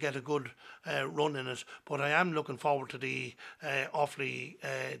hopefully they'll get a good run in it. But I am looking forward to the Offaly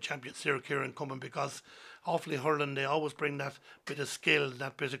champion Ciaran coming, because Offaly hurling, they always bring that bit of skill,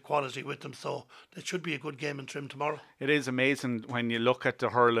 that bit of quality with them. So it should be a good game in Trim tomorrow. It is amazing when you look at the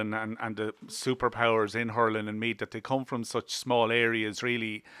hurling and the superpowers in hurling and Meath, that they come from such small areas,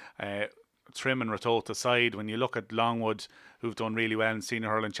 really. Trim and Ratoath aside, when you look at Longwood, who've done really well in Senior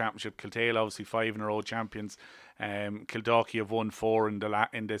Hurling Championship, Kiltale obviously 5 in a row champions, Kildalkey have won 4 in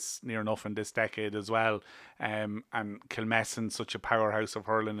this near enough in this decade as well, and Kilmessan, such a powerhouse of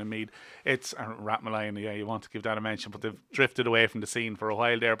hurling in Meath. It's Rathmalion, yeah, you want to give that a mention, but they've drifted away from the scene for a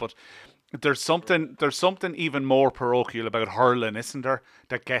while there. But there's something even more parochial about hurling, isn't there,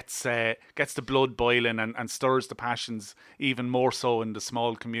 that gets the blood boiling and stirs the passions even more so in the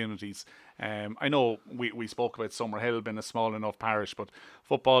small communities. I know we spoke about Summerhill being a small enough parish, but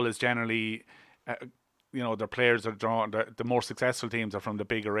football is generally, their players are drawn. The more successful teams are from the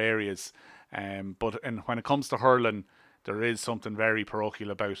bigger areas. But when it comes to hurling, there is something very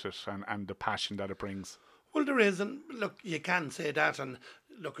parochial about it and the passion that it brings. Well, there is, and look, you can say that, and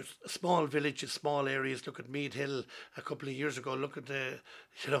look at small villages, small areas. Look at Meath Hill a couple of years ago. Look at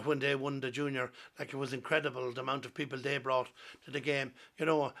when they won the junior, like, it was incredible the amount of people they brought to the game. You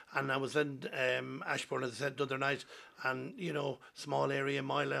know, and I was in Ashbourne, as I said the other night, and small area,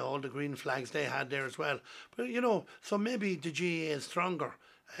 Mila, all the green flags they had there as well. But so maybe the GAA is stronger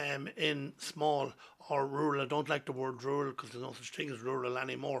in small or rural. I don't like the word rural because there's no such thing as rural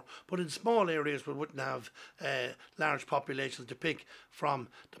anymore. But in small areas we wouldn't have large populations to pick from.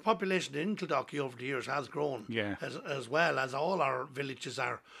 The population in Kildalkey over the years has grown, as well as all our villages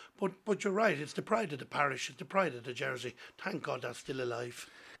are. But you're right, it's the pride of the parish, it's the pride of the jersey. Thank God that's still alive.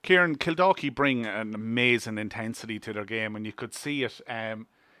 Ciaran, Kildalkey bring an amazing intensity to their game, and you could see it.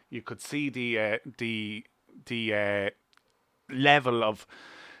 You could see the level of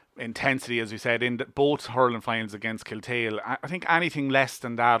intensity, as we said, in both hurling finals against Kiltale. I think anything less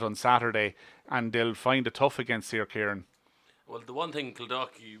than that on Saturday, and they'll find it tough against Ciaran. Well, the one thing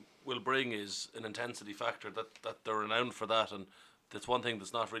Kildalkey will bring is an intensity factor, that they're renowned for that, and that's one thing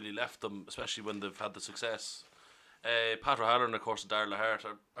that's not really left them, especially when they've had the success. Pat O'Halloran, of course, and Darla Hart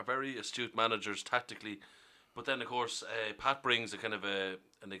are very astute managers tactically, but then, of course, Pat brings a kind of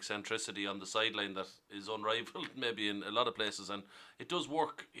an eccentricity on the sideline that is unrivaled maybe in a lot of places, and it does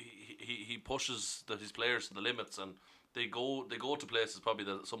work. He pushes his players to the limits, and they go to places probably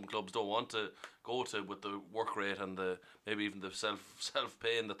that some clubs don't want to go to with the work rate and maybe even the self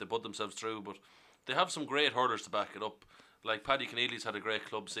pain that they put themselves through. But they have some great hurlers to back it up. Like Paddy Keneally's had a great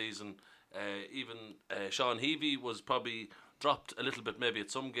club season. Even Sean Heavey was probably dropped a little bit maybe at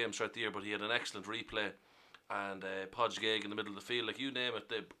some games throughout the year, but he had an excellent replay. And Podge Gaig in the middle of the field, like you name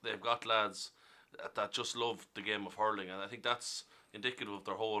it, they've got lads that just love the game of hurling, and I think that's indicative of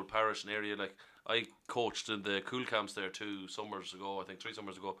their whole parish and area. Like, I coached in the cool camps there 3 summers ago,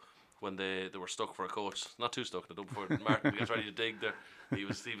 when they were stuck for a coach. Not too stuck, don't before Martin gets ready to dig there. He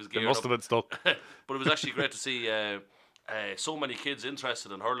was geared they must have been stuck. But it was actually great to see so many kids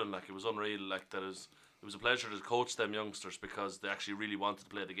interested in hurling. Like, it was unreal. Like, it was a pleasure to coach them youngsters because they actually really wanted to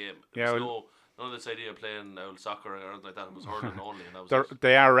play the game. None of this idea of playing soccer or anything like that. It was hurling only, and that was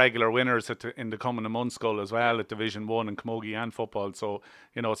they are regular winners in the coming Mundskull as well at Division 1 in Camogie and football. So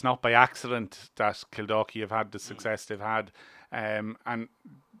it's not by accident that Kildalkey have had the success they've had, and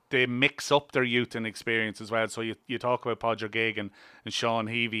they mix up their youth and experience as well. So you talk about Podger Gagan and Sean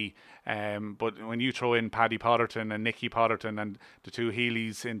Heavey, but when you throw in Paddy Potterton and Nicky Potterton and the two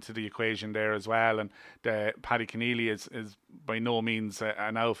Healys into the equation there as well, and Paddy Keneally is by no means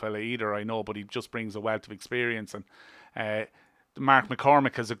an old fella either, I know, but he just brings a wealth of experience. And Mark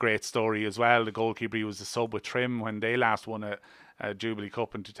McCormick has a great story as well. The goalkeeper, he was a sub with Trim when they last won a Jubilee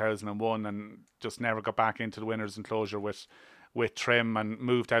Cup in 2001 and just never got back into the winners' enclosure with Trim and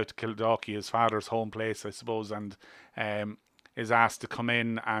moved out to Kildalkey, his father's home place, I suppose, and is asked to come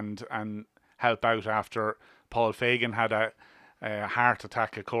in and help out after Paul Fagan had a heart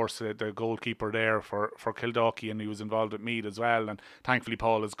attack, of course, the goalkeeper there for Kildalkey, and he was involved with Meath as well, and thankfully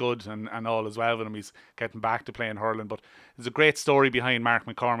Paul is good and all is well with him. He's getting back to playing hurling, but there's a great story behind Mark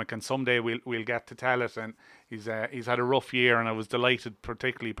McCormick, and someday we'll get to tell it. And he's had a rough year, and I was delighted,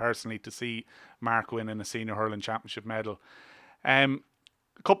 particularly personally, to see Mark winning a senior hurling championship medal. A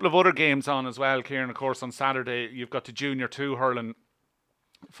couple of other games on as well, Ciaran. Of course, on Saturday you've got the Junior 2 hurling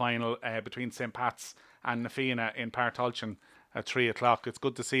final between St. Pat's and Nafina in Partolchin at 3 o'clock. It's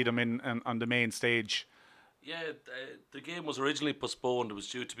good to see them on the main stage. Yeah, the game was originally postponed. It was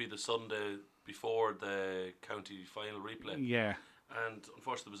due to be the Sunday before the county final replay. Yeah. And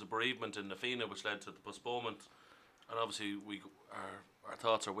unfortunately there was a bereavement in Nafina which led to the postponement. And obviously our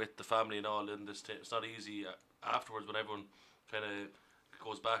thoughts are with the family and all in this. It's not easy afterwards when everyone kind of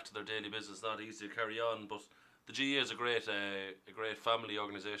goes back to their daily business. It's not easy to carry on, but the GAA is a great family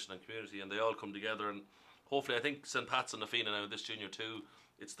organisation and community, and they all come together. And hopefully, I think St. Pat's and Nafina now, this Junior 2,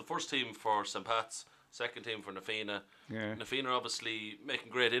 it's the first team for St. Pat's, second team for Nafina. Yeah. Nafina are obviously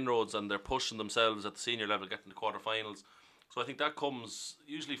making great inroads and they're pushing themselves at the senior level, getting to quarterfinals. So I think that comes,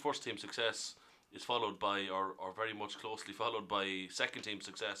 usually first team success is followed by, or very much closely followed by second team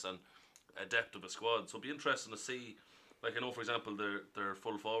success and a depth of a squad. So it'll be interesting to see. Like, I know, for example, their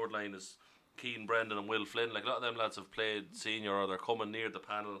full forward line is Keane, Brendan and Will Flynn. Like, a lot of them lads have played senior or they're coming near the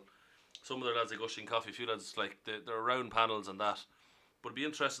panel. Some of their lads like Gushing Coffee, a few lads like they're around panels and that. But it'd be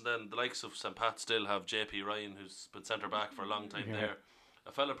interesting then, the likes of St. Pat still have JP Ryan, who's been centre back for a long time there.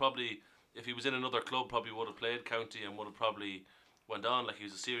 A fella probably, if he was in another club, probably would have played county and would have probably went on. Like, he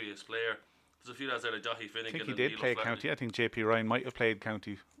was a serious player. There's a few lads there like Dahi Finnegan. I think he did play county. I think JP Ryan might have played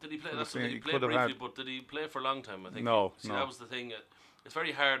county. Did he play? That's what he played briefly, but did he play for a long time? I think. No. That was the thing. It's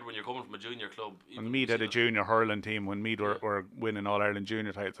very hard when you're coming from a junior club. And Meath had a junior hurling team when Meath were winning All Ireland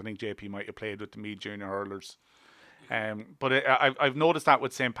junior titles. I think JP might have played with the Meath junior hurlers. But I've noticed that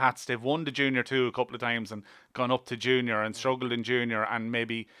with St. Pat's, they've won the Junior 2 a couple of times and gone up to junior and struggled in junior and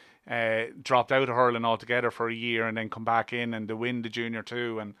maybe dropped out of hurling altogether for a year and then come back in and they win the Junior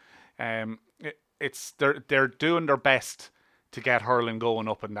 2. And they're doing their best to get hurling going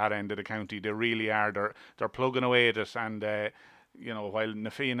up in that end of the county. They really are. They're plugging away at it, and while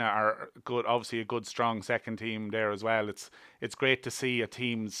Nafina are good, obviously a good strong second team there as well. It's great to see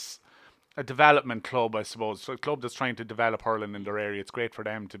a development club, I suppose, so a club that's trying to develop hurling in their area. It's great for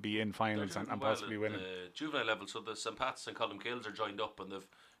them to be in finals and possibly winning. Juvenile level, so the St. Pat's and Columkills are joined up, and they've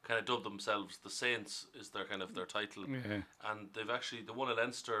kind of dubbed themselves the Saints is their kind of their title. Yeah. And they've actually won a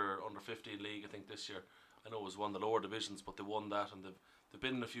Leinster under 15 league, I think, this year. I know it was one of the lower divisions, but they won that, and they've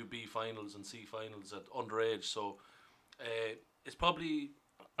been in a few B finals and C finals at underage. So it's probably,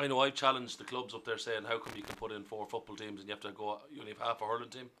 I know I've challenged the clubs up there saying, how come you can put in 4 football teams and you only have half a hurling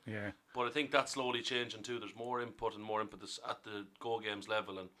team? Yeah. But I think that's slowly changing too. There's more input and more impetus at the Go Games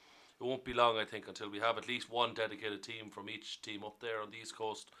level, and it won't be long, I think, until we have at least one dedicated team from each team up there on the East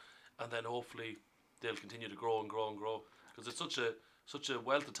Coast, and then hopefully they'll continue to grow and grow and grow, because it's such a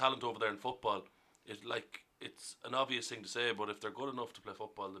wealth of talent over there in football. It's an obvious thing to say, but if they're good enough to play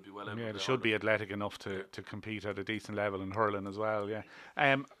football, they'll be well able. Yeah, they should be athletic enough to compete at a decent level in hurling as well. Yeah.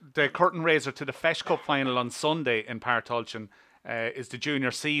 The curtain raiser to the Fesh Cup final on Sunday in Partolchin is the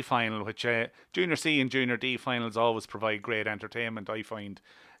Junior C final, which Junior C and Junior D finals always provide great entertainment, I find.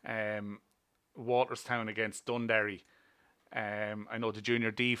 Waterstown against Dunderry. I know the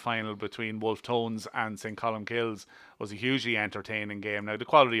Junior D final between Wolf Tones and St. Columkills was a hugely entertaining game. Now, the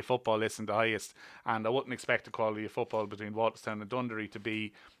quality of football isn't the highest, and I wouldn't expect the quality of football between Waterstown and Dunderry to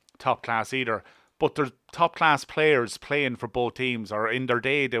be top class either. But there's top class players playing for both teams, or in their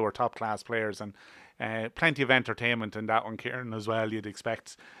day they were top class players, and plenty of entertainment in that one, Ciaran, as well. You'd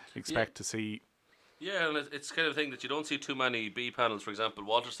expect to see. Yeah, and it's kind of thing that you don't see too many B panels. For example,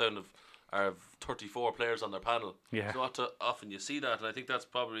 Waterstown have 34 players on their panel. Yeah. It's not often you see that, and I think that's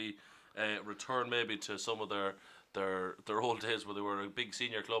probably a return maybe to some of their old days where they were a big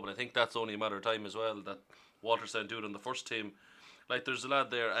senior club, and I think that's only a matter of time as well that Waterstown do it on the first team. Like, there's a lad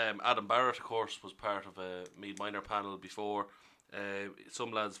there, Adam Barrett, of course, was part of a Meath minor panel before.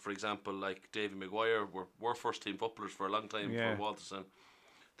 Some lads, for example, like Davy Maguire, were first team footballers for a long time for Walterstown.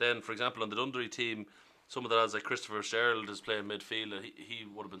 Then, for example, on the Dundee team, some of the lads like Christopher Sherrill is playing midfield. He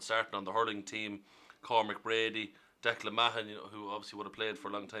would have been starting on the hurling team. Cormac Brady, Declan Mahan, who obviously would have played for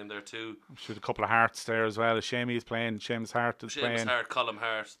a long time there too. I'm sure a couple of Hearts there as well. Seamus is playing. Seamus Hart is playing. Seamus Hart, Colm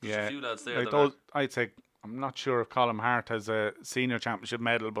Hart. There's a few lads there. I'd say, I'm not sure if Colm Hart has a senior championship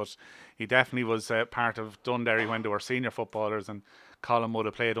medal, but he definitely was part of Dundee when they were senior footballers, and Colm would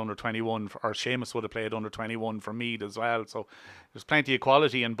have played under 21, or Seamus would have played under 21 for Meath as well. So there's plenty of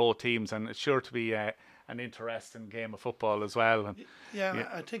quality in both teams, and it's sure to be an interesting game of football as well. And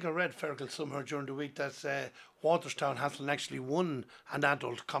I think I read Fergal somewhere during the week that Walterstown hasn't actually won an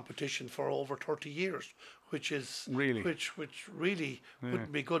adult competition for over 30 years, which is which really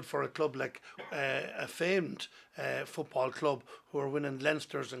wouldn't be good for a club like a famed football club who are winning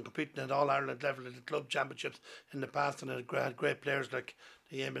Leinsters and competing at All Ireland level at the club championships in the past, and had great players like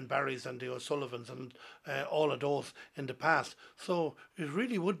the Eamon Barrys and the O'Sullivans and all of those in the past. So it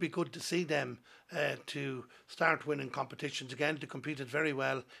really would be good to see them to start winning competitions again. They competed very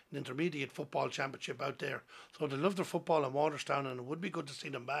well in the intermediate football championship out there. So they love their football in Walterstown, and it would be good to see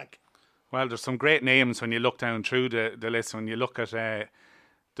them back. Well, there's some great names when you look down through the list. When you look at the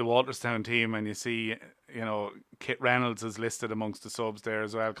Walterstown team and you see, Kit Reynolds is listed amongst the subs there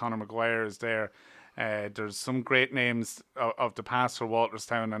as well. Conor Maguire is there. There's some great names of the past for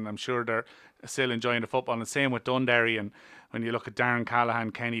Walterstown, and I'm sure they're still enjoying the football. And the same with Dundee. And when you look at Darren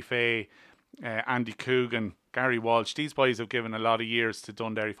Callahan, Kenny Fay, Andy Coogan, Gary Walsh, these boys have given a lot of years to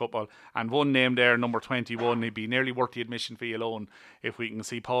Dundee football. And one name there, number 21, he'd be nearly worth the admission fee alone if we can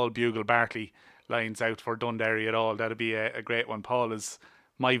see Paul Bugle Bartley lines out for Dundee at all. That'd be a great one. Paul is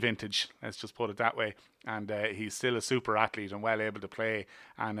my vintage, let's just put it that way, and he's still a super athlete and well able to play,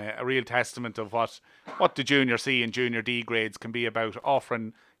 and a real testament of what the Junior C and Junior D grades can be about,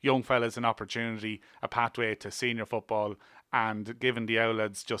 offering young fellas an opportunity, a pathway to senior football, and giving the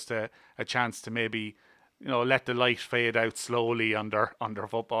Owlads just a chance to maybe let the light fade out slowly on their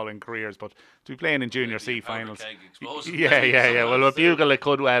footballing careers. But to be playing in Junior C finals, well, with Bugle it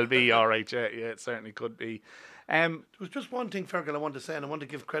could well be all right. Yeah, it certainly could be. There was just one thing, Fergal, I want to say, and I want to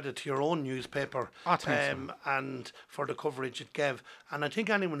give credit to your own newspaper and for the coverage it gave. And I think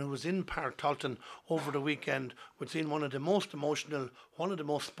anyone who was in Park Talton over the weekend would see one of the most emotional, one of the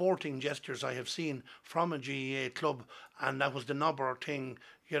most sporting gestures I have seen from a GAA club, and that was the Nobber thing.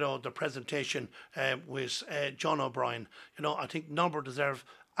 The presentation with John O'Brien. I think Nobber deserve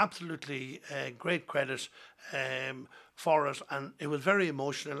absolutely great credit for it, and it was very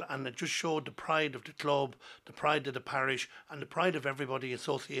emotional, and it just showed the pride of the club, the pride of the parish, and the pride of everybody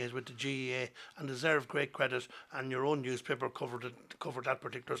associated with the GAA, and deserve great credit. And your own newspaper covered that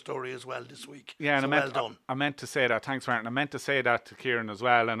particular story as well this week. Yeah, and so well done. I meant to say that. Thanks, Martin. I meant to say that to Ciaran as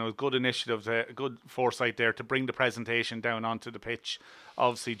well, and it was good initiative, good foresight there to bring the presentation down onto the pitch.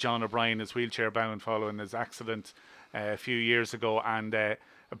 Obviously, John O'Brien is wheelchair bound following his accident a few years ago, and a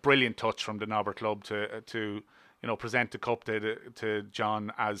brilliant touch from the Nobber club to present the cup to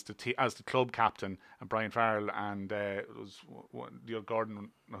John as the club captain, and Brian Farrell and it was the other Gordon.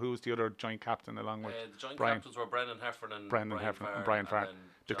 Who was the other joint captain along with the joint captains were Brendan Heffern and Brian Farrell.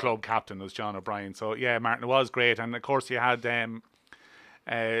 The club captain was John O'Brien. So yeah, Martin, it was great, and of course you had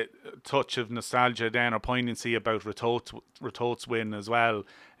a touch of nostalgia then, or poignancy about Ratoath's win as well,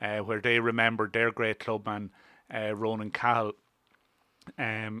 where they remembered their great clubman Ronan Cahill.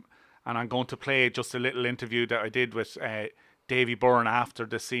 And I'm going to play just a little interview that I did with Davy Byrne after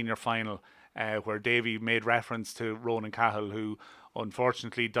the senior final, where Davy made reference to Ronan Cahill, who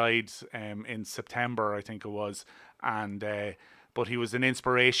unfortunately died in September, I think it was, and but he was an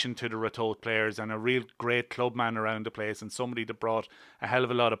inspiration to the Ratoath players and a real great clubman around the place, and somebody that brought a hell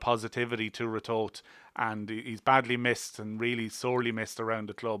of a lot of positivity to Ratoath. And he's badly missed and really sorely missed around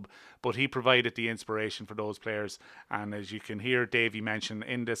the club, but he provided the inspiration for those players. And as you can hear Davy mention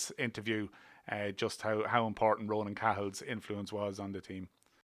in this interview, just how important Ronan Cahill's influence was on the team.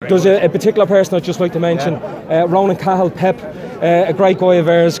 There's a particular person I'd just like to mention, Ronan Cahill, Pep, a great guy of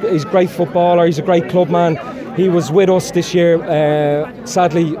ours. He's a great footballer, he's a great clubman. He was with us this year.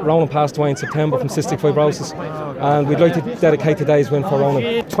 Sadly, Ronan passed away in September from cystic fibrosis, and we'd like to dedicate today's win for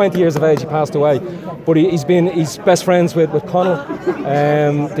Ronan. 20 years of age he passed away, but he's best friends with Conor,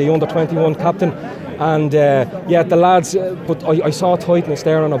 the under-21 captain. And the lads, but I saw a tightness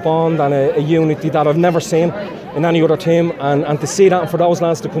there and a bond and a unity that I've never seen in any other team, and to see that, and for those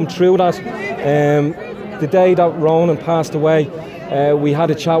lads to come through that. The day that Ronan passed away, we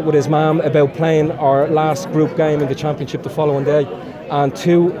had a chat with his mum about playing our last group game in the championship the following day, and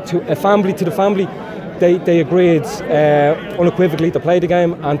to the family, they agreed unequivocally to play the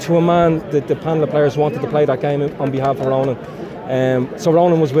game, and to a man, the panel of players wanted to play that game on behalf of Ronan. So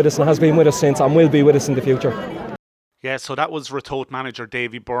Ronan was with us and has been with us since, and will be with us in the future. Yeah, so that was Ratoath manager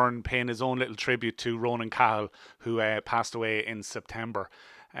Davy Byrne paying his own little tribute to Ronan Cahill, who passed away in September.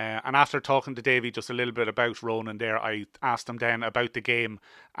 And after talking to Davy just a little bit about Ronan there, I asked him then about the game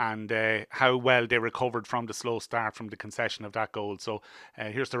and how well they recovered from the slow start from the concession of that goal. So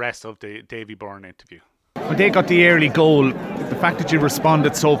here's the rest of the Davy Byrne interview. When they got the early goal, the fact that you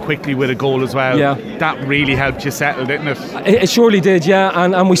responded so quickly with a goal as well, that really helped you settle, didn't it? It surely did, yeah,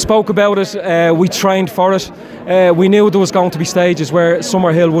 and we spoke about it, we trained for it. We knew there was going to be stages where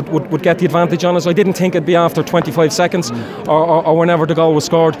Summerhill would get the advantage on us. I didn't think it'd be after 25 seconds or whenever the goal was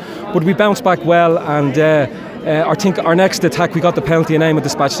scored, but we bounced back well, and I think our next attack, we got the penalty and Eamon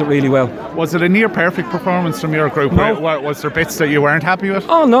dispatched it really well. Was it a near perfect performance from your group? No. Was there bits that you weren't happy with?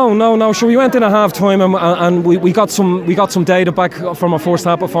 Oh no. Sure, we went in at half time and we got some data back from our first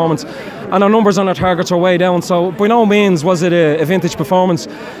half performance, and our numbers on our targets are way down. So by no means was it a vintage performance.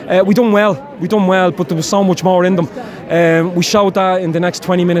 We done well, but there was so much more in them. We showed that in the next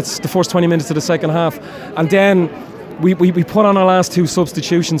 20 minutes, the first 20 minutes of the second half, and then we put on our last two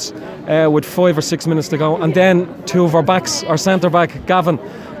substitutions with 5 or 6 minutes to go, and then two of our backs, our centre back Gavin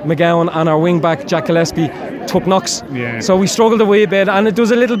McGowan and our wing back Jack Gillespie, took knocks. Yeah. So we struggled a wee bit, and there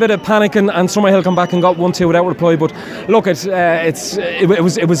was a little bit of panic, and Summerhill come back and got 1-2 without reply. But look,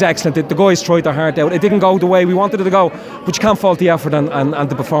 it was excellent. The guys tried their heart out. It didn't go the way we wanted it to go, but you can't fault the effort and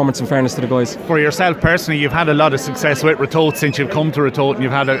the performance, in fairness to the guys. For yourself personally, you've had a lot of success with Ratoath since you've come to Ratoath, and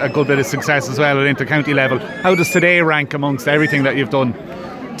you've had a good bit of success as well at inter-county level. How does today rank amongst everything that you've done?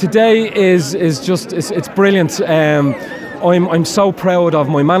 Today is just it's brilliant. I'm so proud of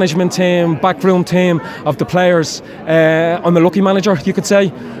my management team, backroom team, of the players. I'm a lucky manager, you could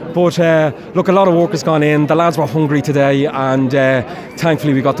say. But look, a lot of work has gone in. The lads were hungry today, and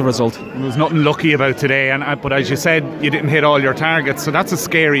thankfully we got the result. There was nothing lucky about today, but as you said, you didn't hit all your targets, so that's a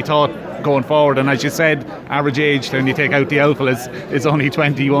scary thought going forward. And as you said, average age when you take out the alpha is only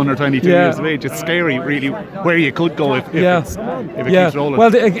 21 or 22 years of age. It's scary, really, where you could go if it keeps rolling.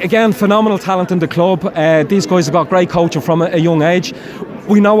 Well, again, phenomenal talent in the club. These guys have got great coaching from a young age.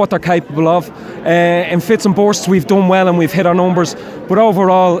 We know what they're capable of. In fits and bursts, we've done well and we've hit our numbers. But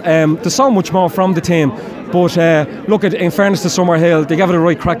overall, there's so much more from the team. But look, in fairness to Summerhill, they gave it a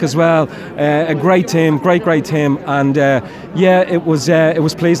right crack as well. A great team, great team, and it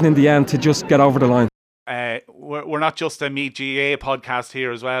was pleasing in the end to just get over the line. We're not just a Meath GAA podcast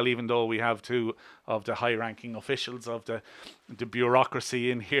here as well, even though we have two of the high-ranking officials of the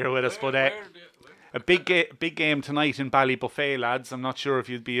bureaucracy in here with us. But a big game tonight in Ballybuffet, lads. I'm not sure if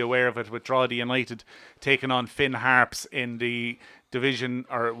you'd be aware of it, with Drogheda United taking on Finn Harps in the division,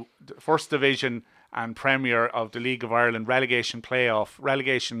 or first division and Premier of the League of Ireland relegation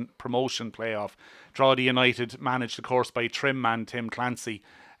promotion playoff. Drogheda United managed, of course, by Trim man Tim Clancy,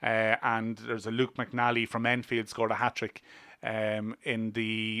 and there's a Luke McNally from Enfield scored a hat-trick in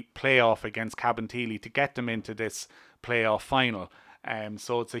the playoff against Cabinteely to get them into this playoff final.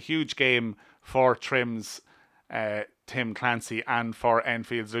 So it's a huge game for Trim's Tim Clancy and for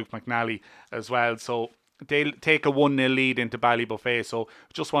Enfield's Luke McNally as well. So they'll take a 1-0 lead into Ballybuffet. So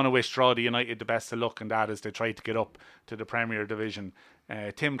just want to wish Drogheda United the best of luck in that as they try to get up to the Premier Division.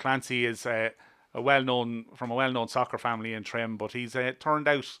 Tim Clancy is from a well-known soccer family in Trim, but he's turned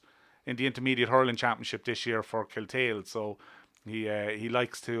out in the Intermediate Hurling Championship this year for Kiltale. So he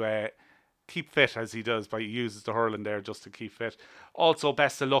likes to keep fit, as he does, but he uses the hurling there just to keep fit. Also,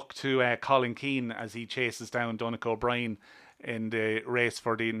 best of luck to Colin Keane as he chases down Donnacha O'Brien in the race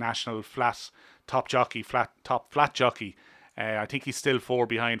for the national top flat jockey. I think he's still 4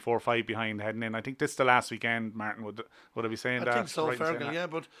 or 5 behind heading in. I think this is the last weekend, Martin. Would I be saying that? I think so, Fergal, yeah,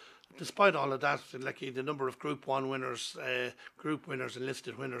 but despite all of that, like the number of Group 1 winners, group winners and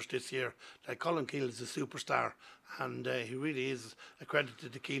listed winners this year, like Colin Keane is a superstar, and he really is a credit to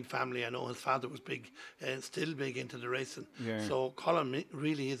the Keane family. I know his father was big, still big into the racing. Yeah. So Colin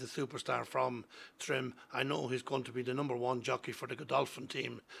really is a superstar from Trim. I know he's going to be the number 1 jockey for the Godolphin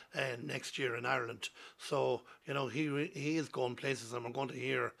team next year in Ireland. So, he is going places, and we're going to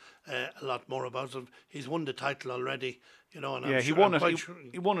hear a lot more about him. He's won the title already. And he won it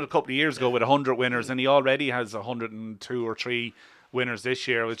a couple of years ago with 100 winners, and he already has 102 or 3 winners this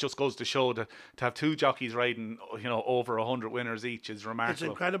year. It just goes to show that to have 2 jockeys riding, over 100 winners each is remarkable. It's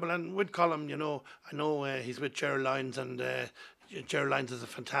incredible, and with Colin, I know he's with Chair Lines, and Ger Lyons is a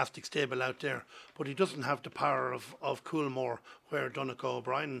fantastic stable out there, but he doesn't have the power of Coolmore where Donegal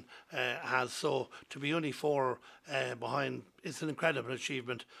O'Brien has. So to be only 4 behind, it's an incredible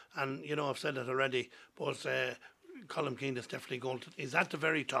achievement. And I've said it already, but Colin Keane is definitely he's at the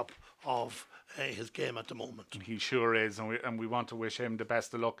very top of his game at the moment. He sure is, and we want to wish him the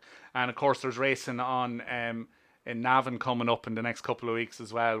best of luck. And of course, there's racing on in Navan coming up in the next couple of weeks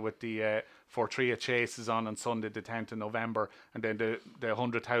as well, with the Fortria Chase is on Sunday the 10th of November, and then the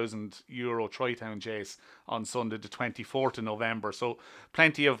 €100,000 Troytown Chase on Sunday the 24th of November. So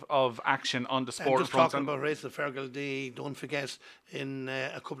plenty of action on the sport just front. Talking about race at Fergal, don't forget in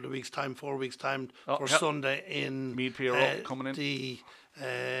a couple of weeks' time, 4 weeks' time, Sunday in Meath PRO coming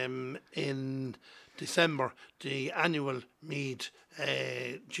in. In December, the annual Meath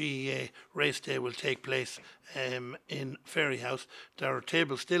GAA race day will take place in Ferryhouse. There are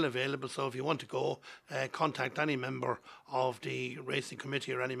tables still available, so if you want to go, contact any member of the racing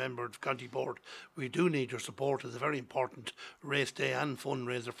committee or any member of the county board. We do need your support. It's a very important race day and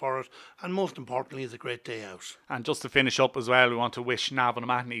fundraiser for it, and most importantly, it's a great day out. And just to finish up as well, we want to wish Navan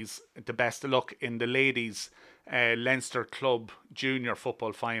O'Mahony's the best of luck in the ladies' Leinster Club Junior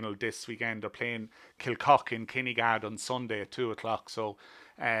football final this weekend. They're playing Kildalkey and Clann on Sunday at 2 o'clock. So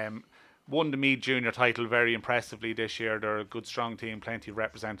won the Meath Junior title very impressively this year. They're a good strong team, plenty of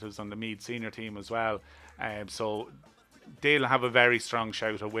representatives on the Meath senior team as well. So they'll have a very strong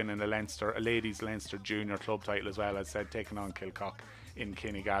shout of winning a ladies Leinster Junior club title as well, as I said, taking on Kildalkey in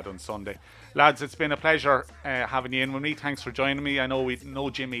Clann on Sunday. Lads, it's been a pleasure having you in with me. Thanks for joining me. I know we know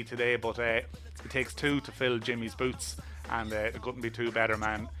Jimmy today, but it takes 2 to fill Jimmy's boots, and it couldn't be 2 better,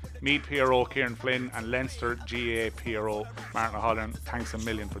 man. Meath PRO Ciaran Flynn and Leinster GAA PRO Martin O'Halloran, thanks a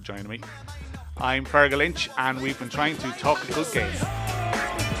million for joining me. I'm Fergal Lynch, and we've been trying to talk a good game.